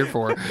not what I'm here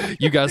for.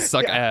 You guys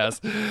suck ass.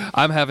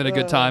 I'm having a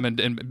good time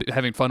and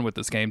having fun with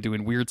this game,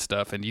 doing weird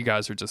stuff, and you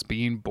guys are just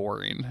being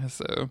boring.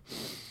 So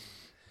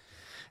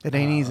it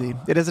ain't easy.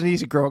 It isn't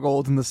easy growing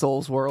old in the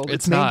Souls world.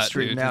 It's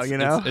mainstream now, you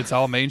know. It's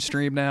all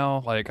mainstream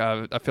now. Like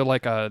I feel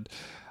like I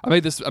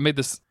made this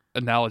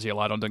analogy a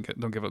lot on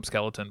Don't Give Up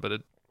Skeleton, but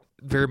it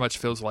very much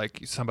feels like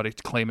somebody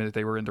claiming that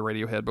they were into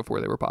Radiohead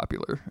before they were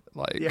popular.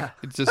 Like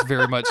it just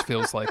very much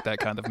feels like that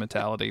kind of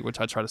mentality, which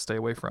I try to stay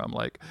away from.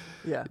 Like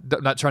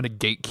not trying to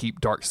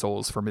gatekeep Dark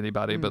Souls from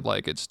anybody, but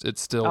like it's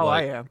still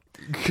I am.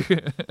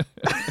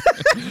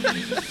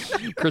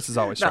 Chris is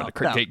always trying to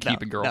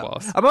gatekeep and girl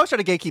boss. I'm always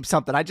trying to gatekeep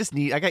something. I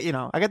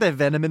got that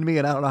venom in me,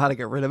 and I don't know how to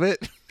get rid of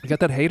it. You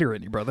got that hater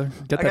in you, brother.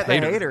 I got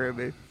that hater in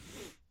me.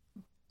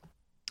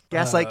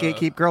 Gaslight,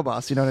 gatekeep, girl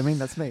boss. You know what I mean?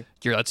 That's me.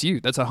 That's you.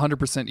 That's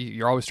 100% you.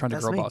 You're always trying to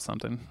girl boss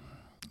something.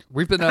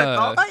 We've been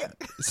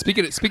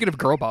speaking of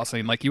girl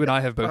bossing. Like you and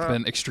I have both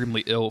been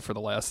extremely ill for the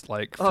last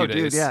few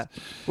days. Dude, yeah,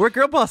 we're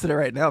girl bossing it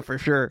right now for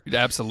sure.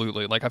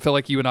 Absolutely. Like I feel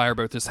like you and I are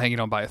both just hanging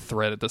on by a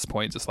thread at this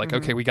point. Just like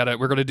okay, we're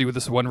gonna do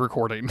this one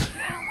recording.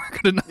 We're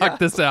gonna knock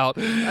this out.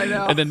 I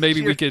know. And then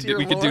maybe we could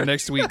do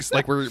next week's.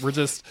 Like we're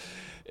just.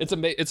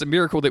 It's a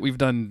miracle that we've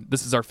done.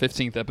 This is our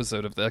 15th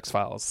episode of the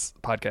X-Files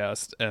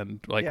podcast,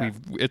 and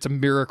it's a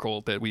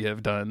miracle that we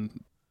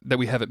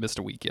haven't missed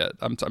a week yet.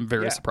 I'm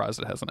very surprised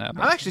it hasn't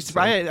happened. I'm actually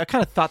surprised. I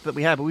kind of thought that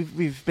we had, but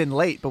we've been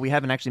late, but we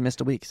haven't actually missed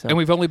a week. So. And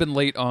we've only been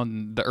late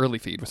on the early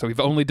feed, so we've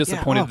only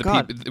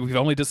disappointed We've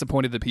only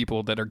disappointed the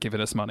people that are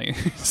giving us money.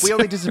 We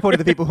only disappointed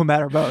the people who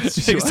matter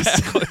most.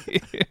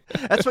 Exactly.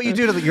 That's what you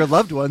do to your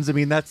loved ones. I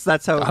mean, that's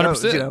how it 100%.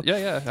 goes. You know?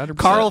 Yeah, 100%.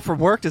 Carl from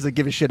work doesn't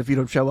give a shit if you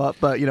don't show up,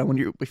 but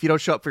if you don't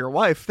show up for your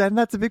wife, then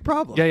that's a big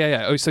problem.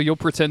 Yeah. Oh, so you'll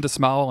pretend to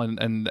smile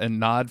and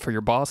nod for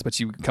your boss, but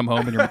you come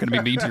home and you're going to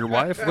be mean to your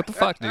wife? What the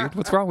fuck, dude?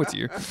 What's wrong with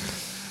you?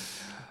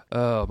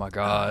 Oh my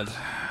god,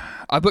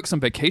 I booked some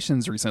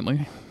vacations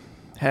recently.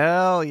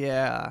 Hell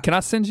yeah! Can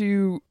I send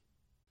you?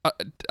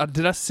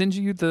 Did I send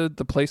you the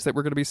place that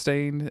we're going to be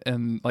staying?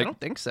 And I don't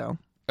think so.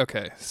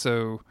 Okay,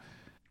 so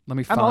let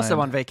me. I'm also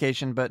on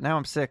vacation, but now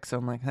I'm sick, so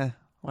I'm like,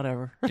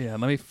 whatever. Yeah,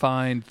 let me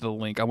find the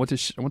link. I want to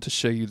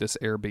show you this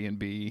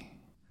Airbnb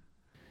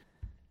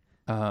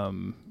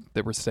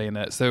that we're staying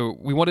at. So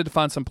we wanted to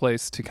find some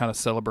place to kind of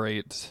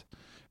celebrate.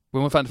 We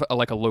want to find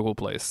a local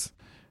place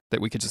that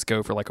we could just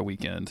go for like a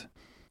weekend.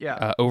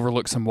 Yeah.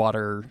 Overlook some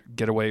water,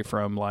 get away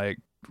from like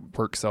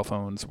work cell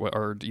phones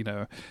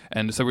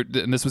and so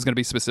and this was going to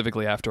be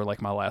specifically after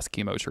like my last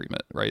chemo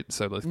treatment, right?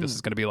 So this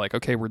is going to be like,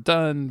 okay, we're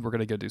done. We're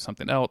going to go do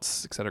something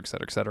else, et cetera, et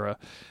cetera, et cetera.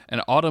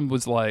 And Autumn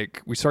was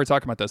like, we started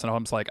talking about this and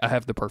Autumn's like, I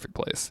have the perfect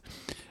place.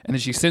 And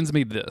then she sends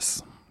me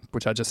this,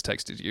 which I just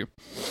texted you.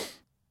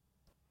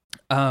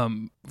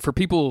 For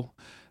people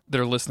that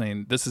are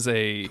listening, this is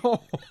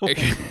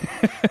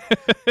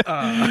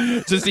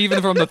just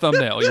even from the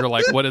thumbnail, you're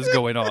like, what is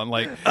going on?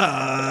 Like,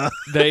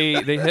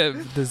 they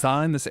have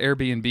designed this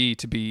Airbnb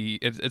to be,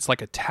 it's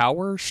like a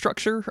tower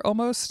structure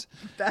almost.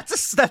 That's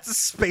a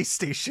space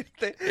station.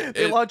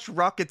 They launch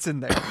rockets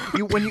in there.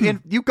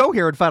 You go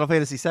here in Final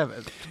Fantasy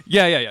VII.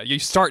 Yeah. You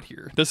start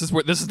here. This is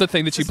the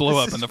thing that you blow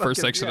up in the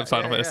first section of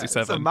Final Fantasy VII.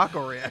 It's a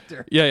Mako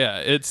reactor. Yeah.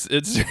 It's.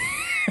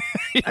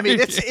 I mean,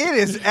 it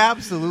is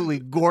absolutely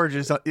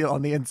gorgeous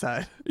on the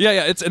inside.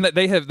 Yeah. And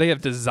they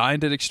have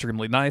designed it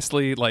extremely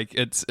nicely. Like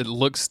it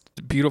looks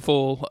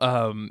beautiful.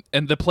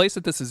 And the place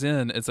that this is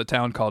in is a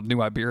town called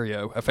New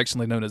Iberia,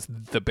 affectionately known as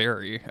The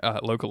Berry,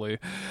 locally.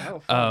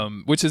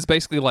 Which is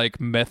basically like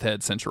meth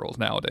head central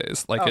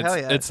nowadays. Like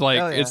it's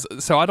like it's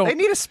so I don't. They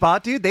need a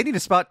spot, dude. They need a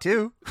spot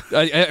too.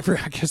 I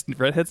guess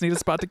redheads need a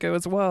spot to go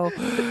as well.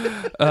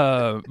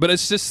 But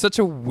it's just such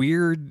a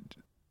weird.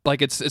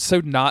 Like it's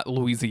so not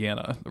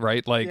Louisiana,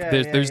 right? Like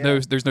there's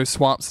no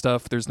swamp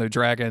stuff, there's no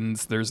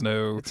dragons, there's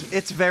no.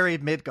 It's very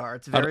Midgar.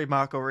 It's very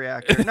Mako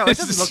reactor. No, it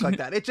doesn't look like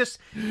that. It just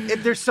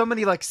there's so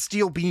many like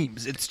steel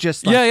beams. It's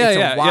just like, it's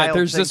a wild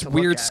There's thing just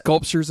weird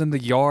sculptures in the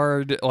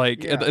yard,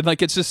 like and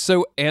like it's just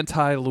so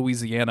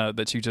anti-Louisiana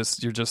that you're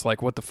just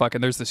like, what the fuck?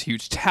 And there's this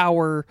huge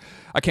tower.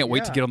 I can't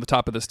wait to get on the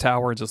top of this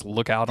tower and just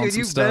look out on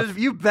some stuff.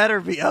 You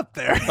better be up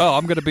there. Oh,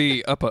 I'm gonna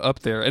be up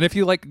there. And if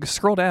you like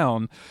scroll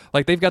down,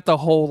 like they've got the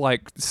whole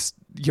like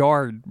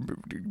yard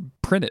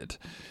printed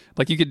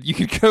Like you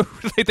could go.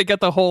 They got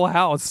the whole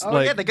house. Oh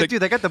like, yeah, they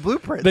got the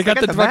blueprints. They got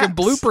the fucking maps.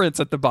 blueprints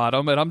at the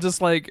bottom, and I'm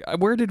just like,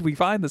 where did we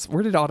find this?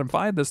 Where did Autumn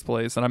find this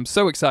place? And I'm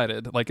so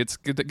excited. Like it's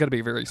going to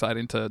be very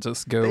exciting to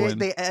just go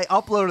They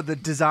uploaded the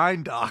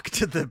design doc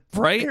to the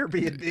right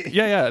Airbnb.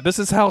 Yeah. This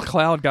is how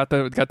Cloud got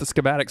the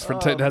schematics for.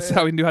 That's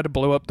how he knew how to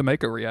blow up the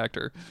Mako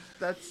reactor.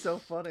 That's so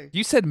funny.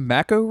 You said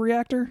Mako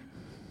reactor?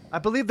 I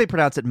believe they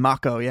pronounce it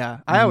Mako. Yeah,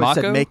 I always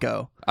said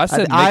Mako. I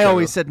I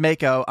always said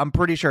Mako. I'm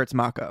pretty sure it's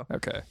Mako.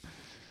 Okay.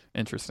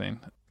 Interesting.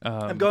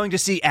 I'm going to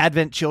see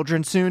Advent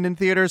Children soon in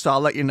theaters, so I'll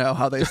let you know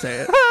how they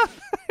say it.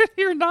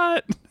 You're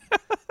not.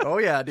 Oh,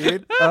 yeah,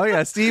 dude. Oh,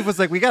 yeah. Steve was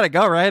like, we got to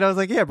go, right? I was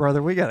like, yeah,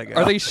 brother, we got to go.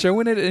 Are they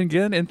showing it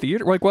again in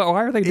theater? Like, why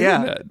are they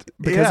doing that?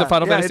 Because of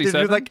Final Fantasy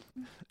VII?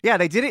 Yeah,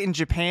 they did it in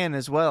Japan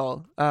as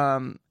well.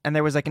 And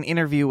there was like an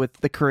interview with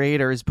the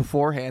creators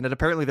beforehand, and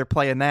apparently they're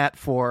playing that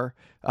for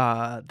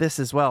this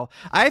as well.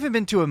 I haven't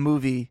been to a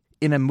movie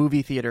in a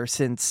movie theater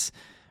since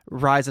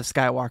Rise of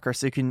Skywalker,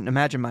 so you can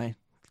imagine my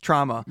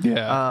trauma.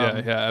 Yeah,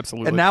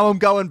 absolutely. And now I'm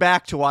going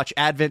back to watch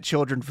Advent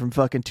Children from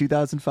fucking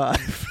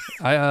 2005.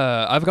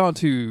 I've gone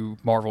to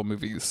Marvel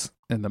movies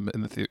in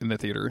the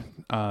theater,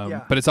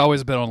 but it's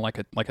always been on like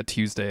a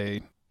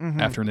Tuesday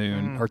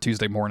afternoon or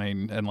Tuesday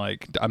morning, and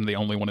like I'm the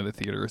only one in the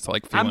theater. It's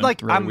like feeling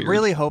I'm weird.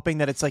 really hoping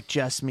that it's like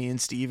just me and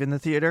Steve in the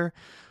theater.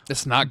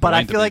 It's not, but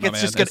I to feel be, like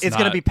it's just man.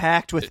 gonna be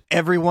packed with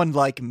everyone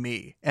like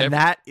me, and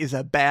that is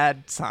a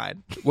bad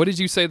sign. What did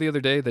you say the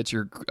other day, that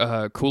you're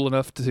cool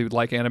enough to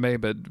like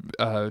anime, but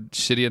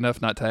shitty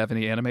enough not to have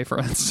any anime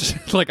friends?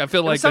 Like I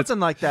feel like something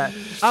like that.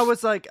 I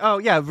was like, oh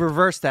yeah,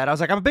 reverse that. I was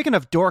like, I'm a big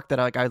enough dork that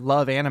I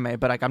love anime,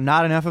 but like I'm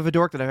not enough of a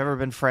dork that I've ever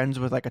been friends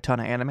with like a ton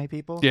of anime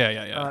people.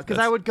 Yeah. Because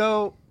I would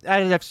go.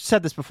 I've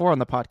said this before on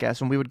the podcast,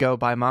 when we would go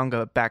buy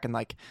manga back in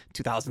like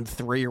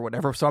 2003 or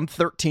whatever. So I'm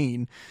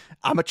 13.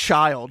 I'm a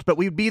child, but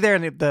we'd be there,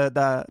 and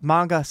the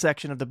manga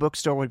section of the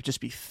bookstore would just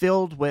be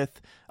filled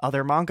with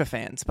other manga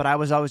fans. But I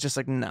was always just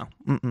like, no,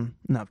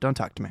 don't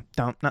talk to me.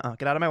 Don't,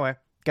 get out of my way.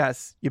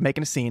 Guys, you're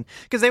making a scene.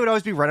 Because they would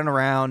always be running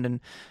around and,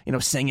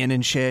 singing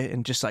and shit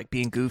and just like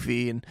being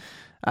goofy, and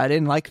I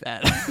didn't like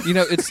that.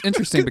 It's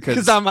interesting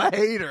because I'm a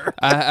hater.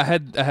 I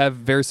have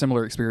very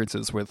similar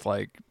experiences with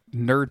like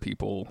nerd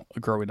people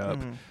growing up,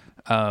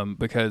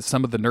 because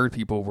some of the nerd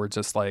people were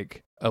just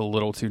like a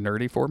little too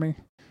nerdy for me.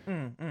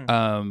 And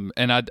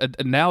I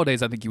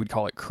nowadays I think you would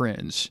call it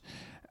cringe.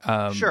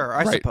 Sure,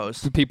 I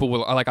suppose. People will,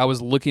 like, I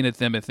was looking at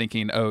them and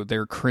thinking, oh,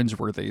 they're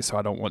cringeworthy, so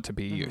I don't want to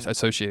be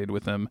associated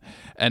with them.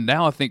 And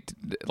now I think,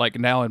 like,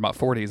 now in my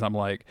 40s, I'm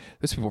like,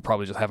 these people are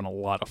probably just having a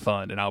lot of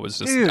fun. And I was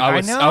just, Dude, I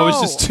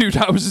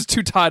was just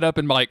too tied up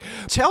in like,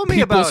 tell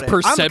me about it.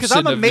 Because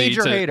I'm a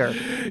major of me hater.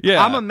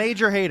 Yeah, I'm a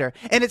major hater,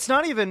 and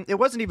it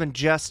wasn't even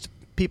just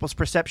people's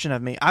perception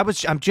of me.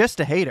 I'm just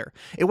a hater.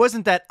 It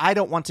wasn't that I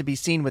don't want to be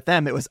seen with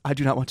them. It was, I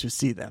do not want to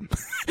see them.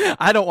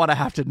 I don't want to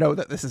have to know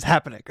that this is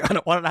happening. I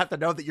don't want to have to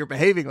know that you're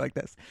behaving like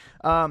this.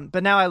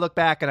 But now I look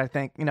back and I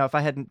think, if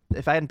I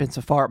hadn't been so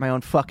far at my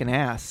own fucking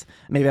ass,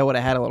 maybe I would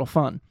have had a little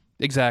fun.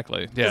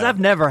 Exactly. Yeah. Because I've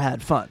never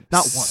had fun. Not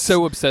once.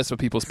 So obsessed with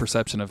people's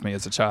perception of me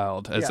as a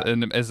child,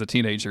 as a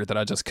teenager, that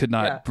I just could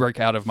not break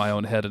out of my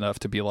own head enough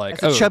to be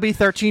like, as a chubby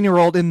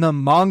 13-year-old in the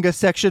manga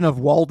section of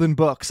Walden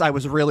Books, I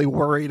was really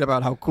worried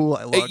about how cool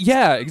I looked.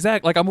 Yeah,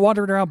 exactly. Like I'm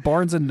wandering around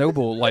Barnes and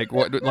Noble, like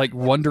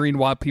wondering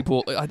why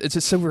people. It's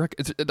just so.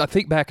 I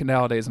think back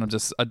nowadays, and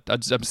it's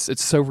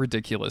so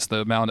ridiculous, the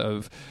amount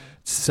of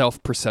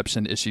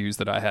self-perception issues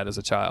that I had as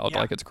a child.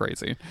 Like it's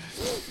crazy.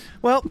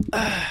 Well,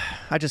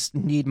 I just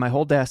need my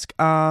whole desk.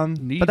 But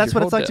that's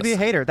what it's like to be a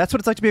hater. That's what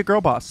it's like to be a girl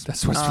boss.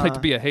 That's what it's like to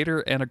be a hater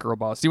and a girl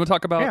boss. Do you want to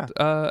talk about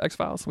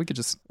X-Files? We could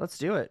let's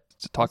do it.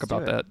 Talk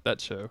about that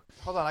show.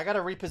 Hold on, I gotta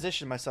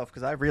reposition myself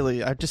because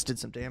I just did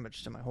some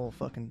damage to my whole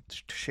fucking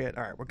shit.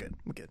 All right, we're good.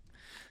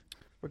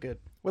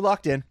 We're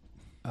locked in.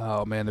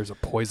 Oh man, there's a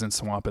poison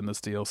swamp in this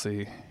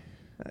DLC.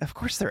 Of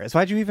course there is.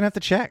 Why'd you even have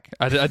to check?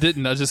 I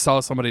didn't. I just saw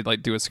somebody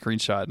like do a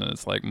screenshot, and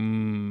it's like,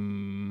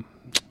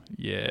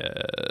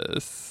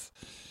 yes.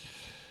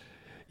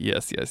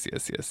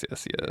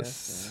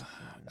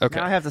 Okay.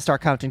 Now I have to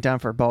start counting down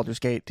for Baldur's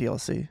Gate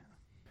DLC.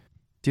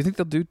 Do you think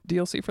they'll do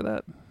DLC for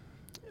that?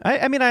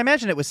 I mean, I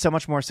imagine it was so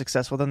much more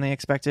successful than they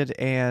expected,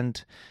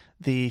 and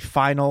the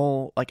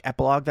final like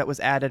epilogue that was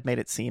added made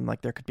it seem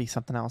like there could be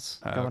something else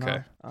going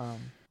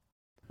on.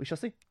 We shall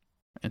see.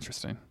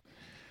 Interesting.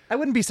 I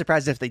wouldn't be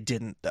surprised if they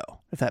didn't, though,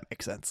 if that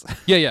makes sense.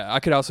 Yeah.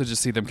 I could also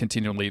just see them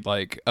continually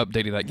like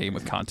updating that game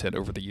with content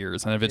over the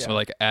years, and eventually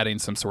like adding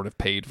some sort of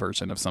paid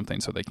version of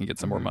something so they can get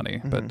some more money.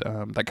 But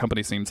that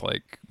company seems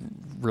like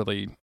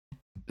really,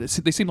 they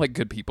seem like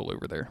good people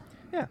over there.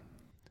 Yeah,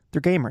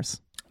 they're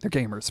gamers. They're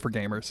gamers for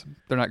gamers.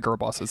 They're not girl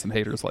bosses and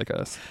haters like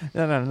us.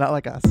 No, not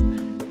like us.